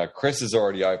bottle opener. Chris has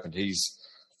already opened.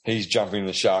 He's jumping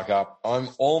the shark up. I'm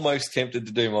almost tempted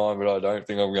to do mine, but I don't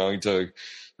think I'm going to.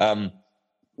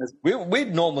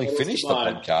 We'd normally finish the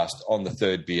podcast on the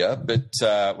third beer, but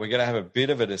we're going to have a bit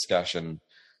of a discussion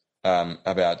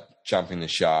about jumping the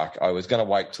shark. I was going to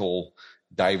wait till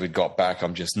David got back.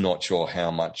 I'm just not sure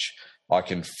how much I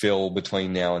can fill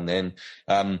between now and then.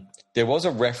 There was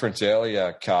a reference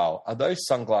earlier, Carl. Are those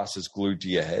sunglasses glued to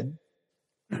your head?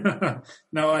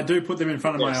 No, I do put them in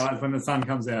front of my eyes when the sun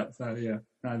comes out. So, yeah.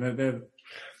 No, they're...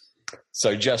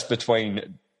 So just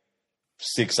between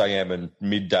 6 a.m. and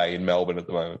midday in Melbourne at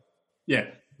the moment? Yeah.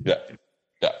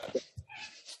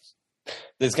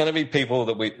 There's going to be people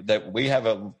that we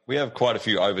have quite a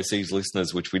few overseas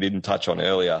listeners, which we didn't touch on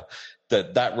earlier.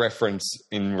 that reference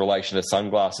in relation to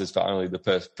sunglasses for only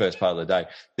the first part of the day,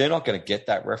 they're not going to get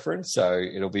that reference. So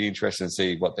it'll be interesting to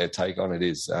see what their take on it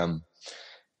is.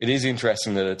 It is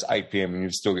interesting that it's 8 p.m. and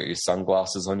you've still got your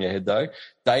sunglasses on your head, though.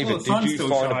 David, did you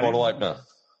find a bottle opener?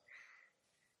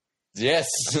 Yes,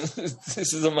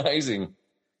 this is amazing.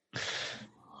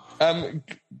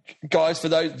 Guys, for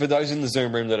those in the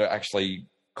Zoom room that are actually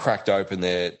cracked open,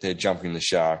 they're jumping the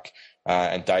shark,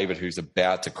 and David, who's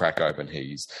about to crack open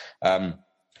his.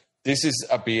 This is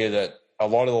a beer that a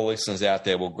lot of the listeners out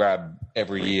there will grab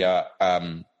every year.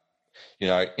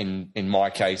 In my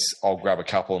case, I'll grab a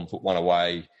couple and put one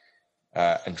away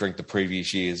and drink the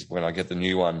previous year's when I get the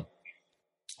new one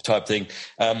type thing.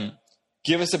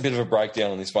 Give us a bit of a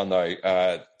breakdown on this one, though.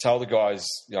 Tell the guys,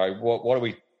 what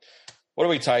are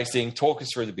we tasting? Talk us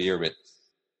through the beer a bit.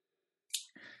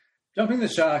 Jumping the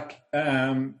Shark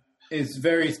is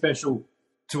very special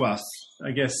to us.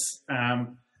 I guess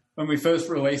when we first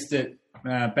released it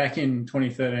back in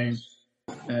 2013,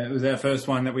 it was our first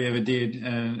one that we ever did,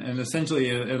 and essentially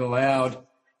it allowed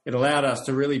us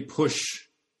to really push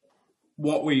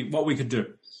what we could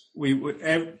do. We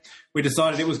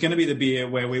decided it was going to be the beer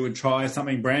where we would try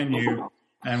something brand new,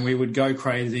 and we would go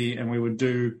crazy, and we would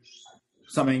do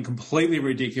something completely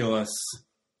ridiculous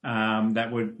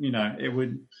that would, it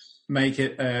would make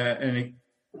it a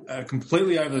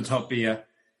completely over the top beer.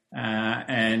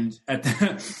 And at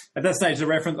that stage, the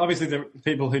reference, obviously, the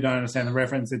people who don't understand the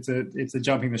reference, it's a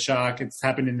jumping the shark. It's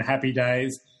happened in the Happy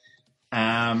Days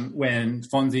when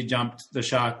Fonzie jumped the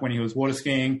shark when he was water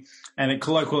skiing, and it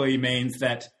colloquially means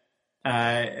that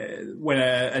when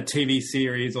a TV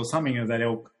series or something of that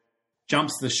ilk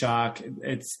jumps the shark,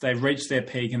 they've reached their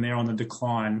peak and they're on the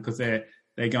decline because they're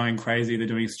going crazy, they're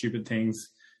doing stupid things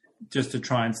just to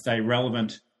try and stay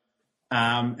relevant.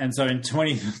 And so in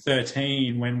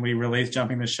 2013, when we released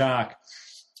Jumping the Shark,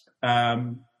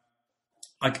 I'm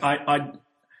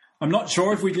not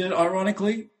sure if we did it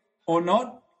ironically or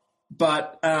not,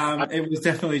 but it was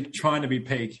definitely trying to be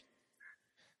peak.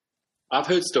 I've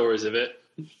heard stories of it.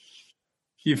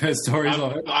 You've heard stories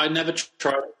of it? I never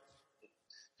tried it.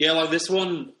 Yeah, like this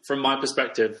one, from my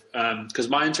perspective, because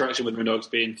my interaction with Moondog's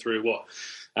been through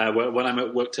when I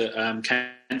worked at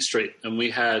Kent Street, and we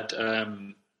had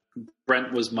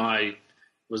Brent was my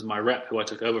rep who I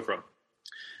took over from,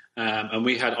 and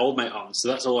we had Old Mate on, so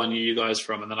that's all I knew you guys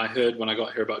from. And then I heard when I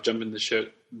got here about Jumping the Shark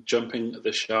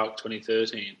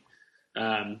 2013,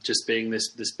 just being this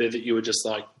bit that you were just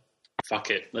like, fuck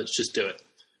it, let's just do it,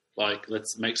 like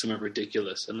let's make something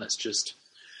ridiculous, and let's just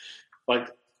like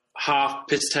half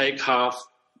piss take, half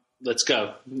let's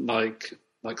go, like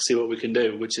see what we can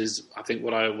do, which is I think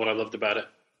what I loved about it.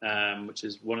 Which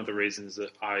is one of the reasons that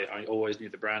I always knew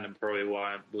the brand and probably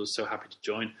why I was so happy to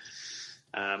join.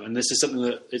 And this is something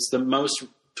that it's the most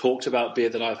talked about beer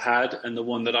that I've had and the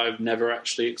one that I've never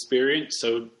actually experienced.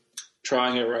 So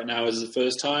trying it right now is the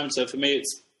first time. So for me,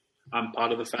 I'm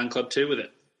part of the fan club too with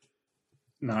it.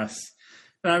 Nice.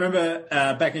 And I remember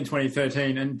back in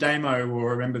 2013, and Damo will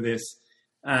remember this,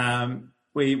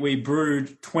 we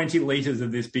brewed 20 litres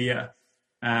of this beer,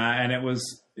 and it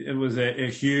was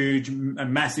a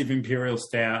massive imperial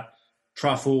stout,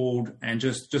 truffled, and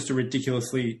just a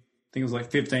ridiculously, I think it was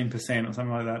like 15% or something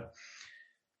like that.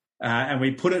 And we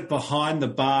put it behind the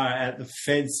bar at the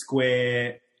Fed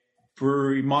Square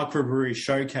Brewery microbrewery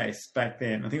showcase back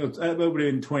then. I think it would have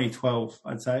been 2012,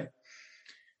 I'd say.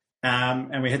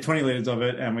 And we had 20 litres of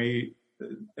it, and it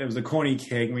was a corny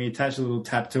keg, and we attached a little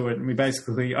tap to it, and we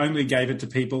basically only gave it to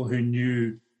people who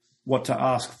knew what to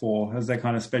ask for as their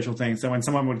kind of special thing. So when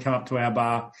someone would come up to our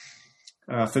bar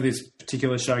for this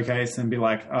particular showcase and be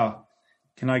like, "Oh,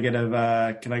 can I get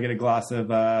a glass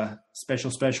of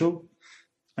special?"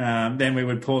 Then we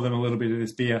would pour them a little bit of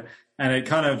this beer, and it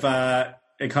was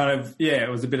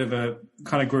a bit of a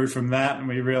kind of grew from that, and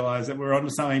we realised that we're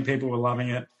onto something. People were loving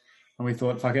it, and we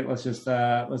thought, "Fuck it, let's just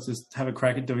have a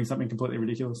crack at doing something completely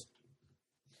ridiculous."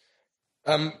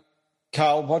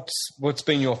 Carl, what's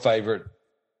been your favourite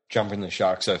Jumping the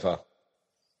Shark so far?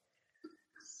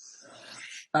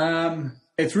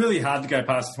 It's really hard to go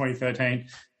past 2013.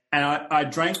 And I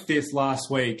drank this last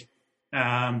week,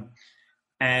 and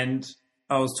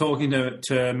I was talking to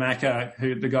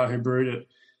Macca, the guy who brewed it,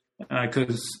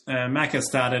 because Macca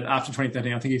started after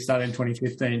 2013. I think he started in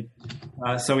 2015.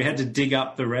 So we had to dig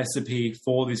up the recipe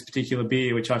for this particular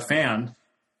beer, which I found.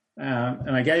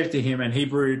 And I gave it to him, and he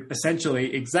brewed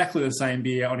essentially exactly the same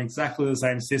beer on exactly the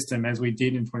same system as we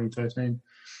did in 2013.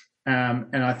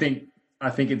 And I think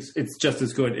it's just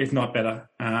as good, if not better.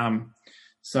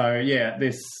 So yeah,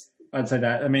 I'd say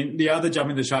that. I mean, the other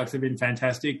Jumping the Sharks have been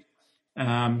fantastic,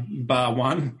 bar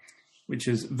one, which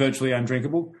is virtually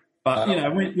undrinkable. But,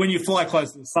 when you fly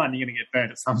close to the sun, you're going to get burnt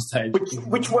at some stage.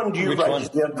 Which one do you rate as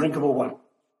the undrinkable one?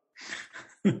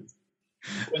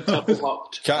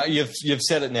 You've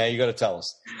said it now. You've got to tell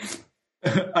us.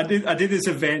 I did this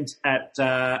event at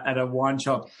a wine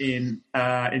shop in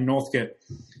Northcote,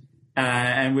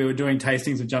 and we were doing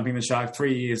tastings of Jumping the Shark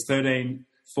 3 years, 13,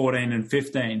 14 and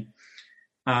 15.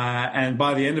 And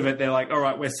by the end of it, they're like, all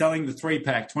right, we're selling the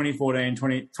 3-pack, 2013,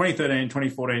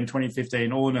 2014,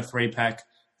 2015, all in a 3-pack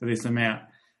for this amount.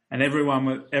 And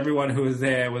everyone who was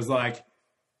there was like,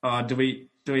 do we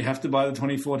have to buy the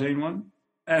 2014 one?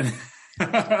 And we're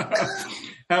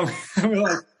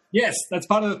like, yes, that's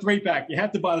part of the 3-pack. You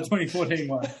have to buy the 2014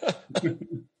 one.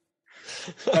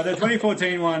 The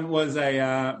 2014 one was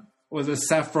a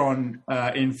saffron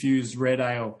infused red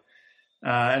ale,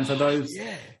 and for those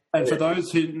for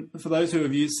those who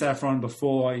have used saffron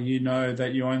before, you know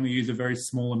that you only use a very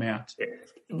small amount. It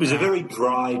was a very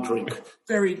dry drink.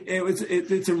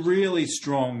 It's a really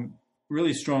strong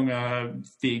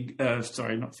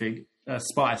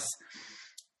spice.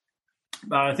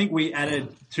 But I think we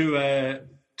added to a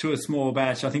small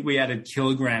batch. I think we added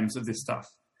kilograms of this stuff,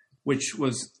 which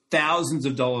was thousands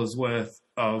of dollars worth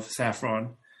of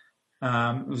saffron.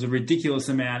 It was a ridiculous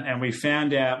amount, and we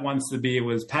found out once the beer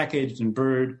was packaged and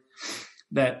brewed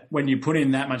that when you put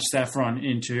in that much saffron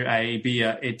into a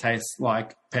beer, it tastes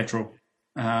like petrol.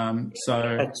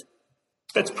 So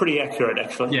that's pretty accurate,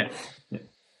 actually.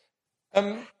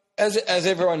 Yeah. As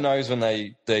everyone knows, when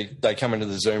they come into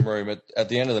the Zoom room at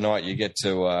the end of the night, you get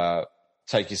to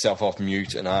take yourself off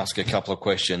mute and ask a couple of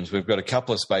questions. We've got a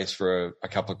couple of space for a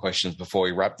couple of questions before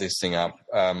we wrap this thing up.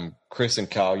 Chris and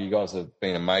Carl, you guys have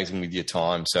been amazing with your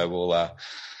time, so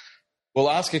we'll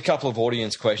ask a couple of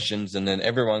audience questions, and then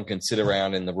everyone can sit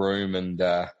around in the room and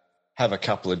have a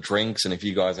couple of drinks. And if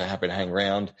you guys are happy to hang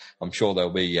around, I'm sure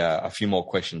there'll be a few more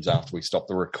questions after we stop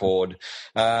the record.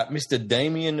 Mr.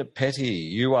 Damien Petty,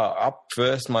 you are up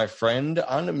first, my friend.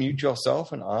 Unmute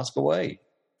yourself and ask away.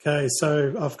 Okay,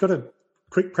 so I've got a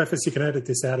quick preface. You can edit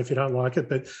this out if you don't like it,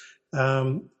 but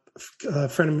a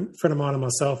friend of mine and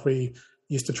myself, we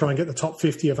used to try and get the top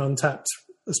 50 of untapped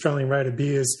Australian rated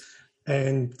beers,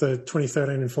 and the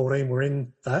 2013 and 14 were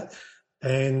in that.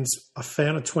 And I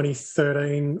found a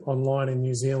 2013 online in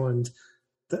New Zealand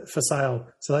for sale.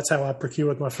 So that's how I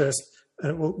procured my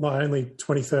only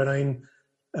 2013.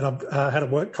 And I had a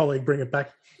work colleague bring it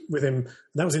back with him. And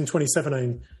that was in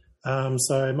 2017.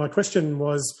 So my question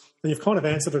was, and you've kind of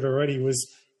answered it already,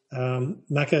 was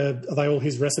Macca, are they all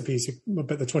his recipes? But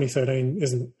the 2013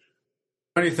 isn't.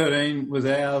 2013 was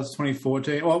ours,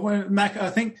 2014. Well, Macca,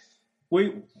 I think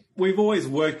we've always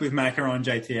worked with Macca on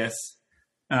JTS.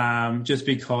 Just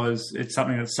because it's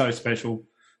something that's so special.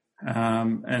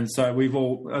 And so we've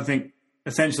all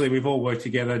worked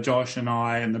together, Josh and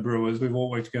I and the brewers, we've all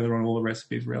worked together on all the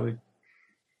recipes, really.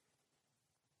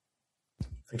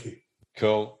 Thank you.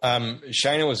 Cool.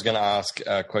 Shana was going to ask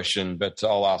a question, but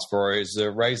I'll ask for her. Is the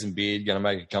Raisin Beard going to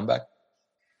make a comeback?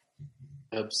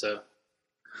 I hope so.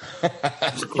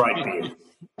 It's a great beer.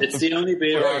 It's the only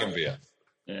beer.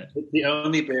 Yeah. It's the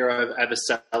only beer I've ever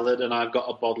cellared, and I've got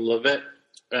a bottle of it.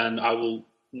 And I will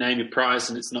name your price,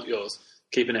 and it's not yours.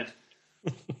 Keeping it.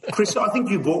 Chris, I think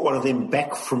you bought one of them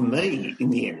back from me in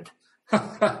the end.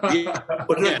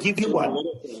 Or did I give you one?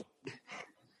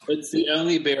 It's the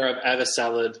only beer I've ever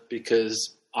cellared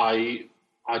because I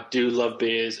do love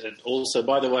beers. And also,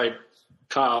 by the way,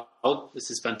 Carl,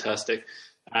 this is fantastic.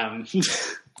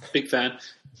 Big fan.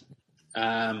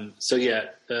 So,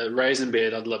 Raisin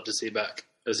Beard I'd love to see back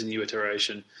as a new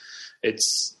iteration.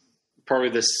 It's probably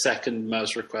the second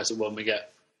most requested one we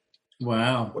get.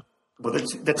 Wow. Well,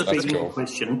 that's a big cool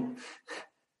question.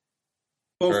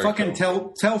 Well, very fucking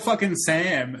cool. Tell fucking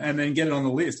Sam and then get it on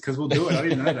the list because we'll do it. I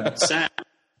didn't know that. Sam.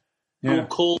 Yeah. We'll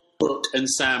call Brooke and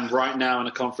Sam right now in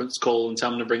a conference call and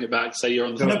tell them to bring it back. Say you're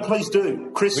on the phone. No, please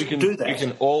do. Chris, do that. You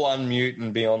can all unmute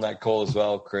and be on that call as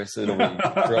well, Chris. It'll be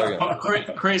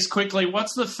brilliant. Chris, quickly,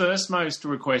 what's the first most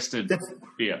requested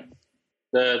beer?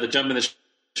 The Jumping the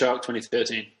Shark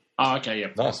 2013. Oh, okay,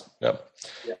 yep. Nice, yep.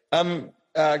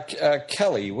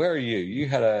 Kelly, where are you? You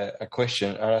had a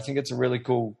question, and I think it's a really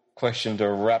cool question to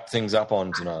wrap things up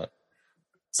on tonight.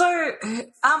 So,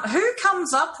 who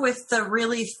comes up with the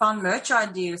really fun merch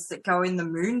ideas that go in the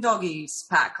Moondoggies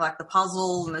pack, like the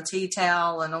puzzle and the tea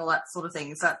towel and all that sort of thing?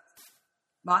 Is that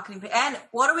marketing? And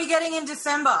what are we getting in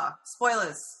December?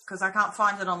 Spoilers, because I can't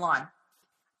find it online.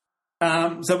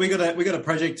 So we got a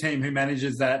project team who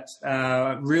manages that.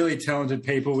 Really talented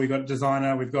people. We've got a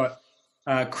designer. We've got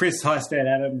Chris Highstead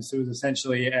Adams, who is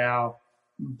essentially our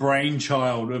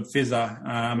brainchild of Fizzer,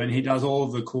 and he does all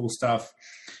of the cool stuff.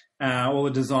 All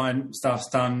the design stuff's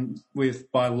done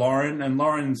by Lauren, and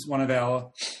Lauren's one of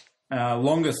our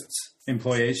longest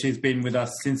employees. She's been with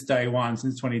us since day one,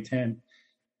 since 2010.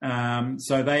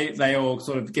 So they all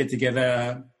sort of get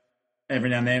together every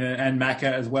now and then, and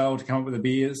Macca as well, to come up with the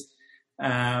beers.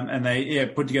 And they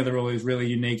put together all these really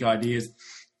unique ideas.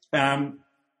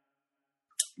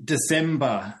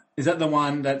 December, is that the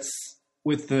one that's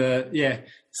with the... Yeah.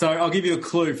 So I'll give you a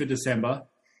clue for December.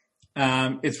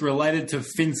 It's related to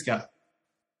Finska.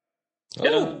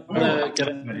 Get on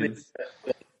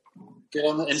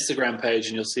the Instagram page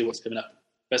and you'll see what's coming up.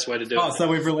 Best way to do it. Oh, so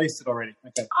we've released it already.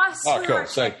 Okay. I saw cool.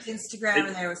 So Instagram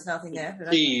and there was nothing there.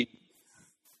 But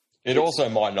it also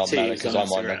might not matter because I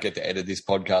might Instagram. not get to edit this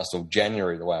podcast till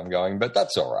January the way I'm going, but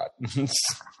that's all right.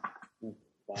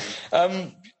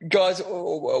 Guys,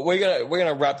 we're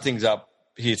gonna wrap things up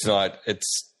here tonight.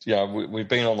 It's we've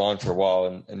been online for a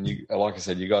while, and you, like I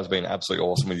said, you guys have been absolutely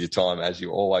awesome with your time, as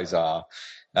you always are.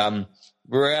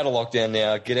 We're out of lockdown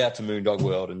now. Get out to Moondog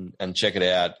World and check it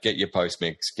out. Get your post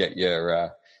mix. Get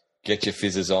your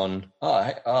fizzes on.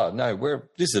 No,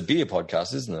 this is a beer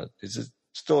podcast, isn't it? Is it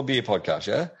still a beer podcast?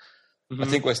 Yeah, I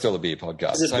think we're still a beer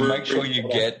podcast. So make sure you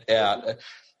get out.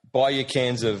 Buy your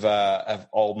cans of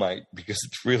Old Mate because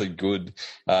it's really good,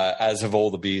 as have all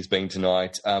the beers been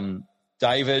tonight.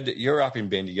 David, you're up in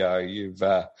Bendigo. You've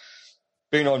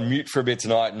been on mute for a bit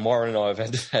tonight, and Warren and I have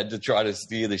had to try to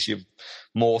steer the ship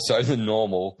more so than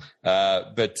normal.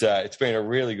 But it's been a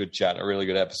really good chat, a really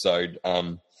good episode.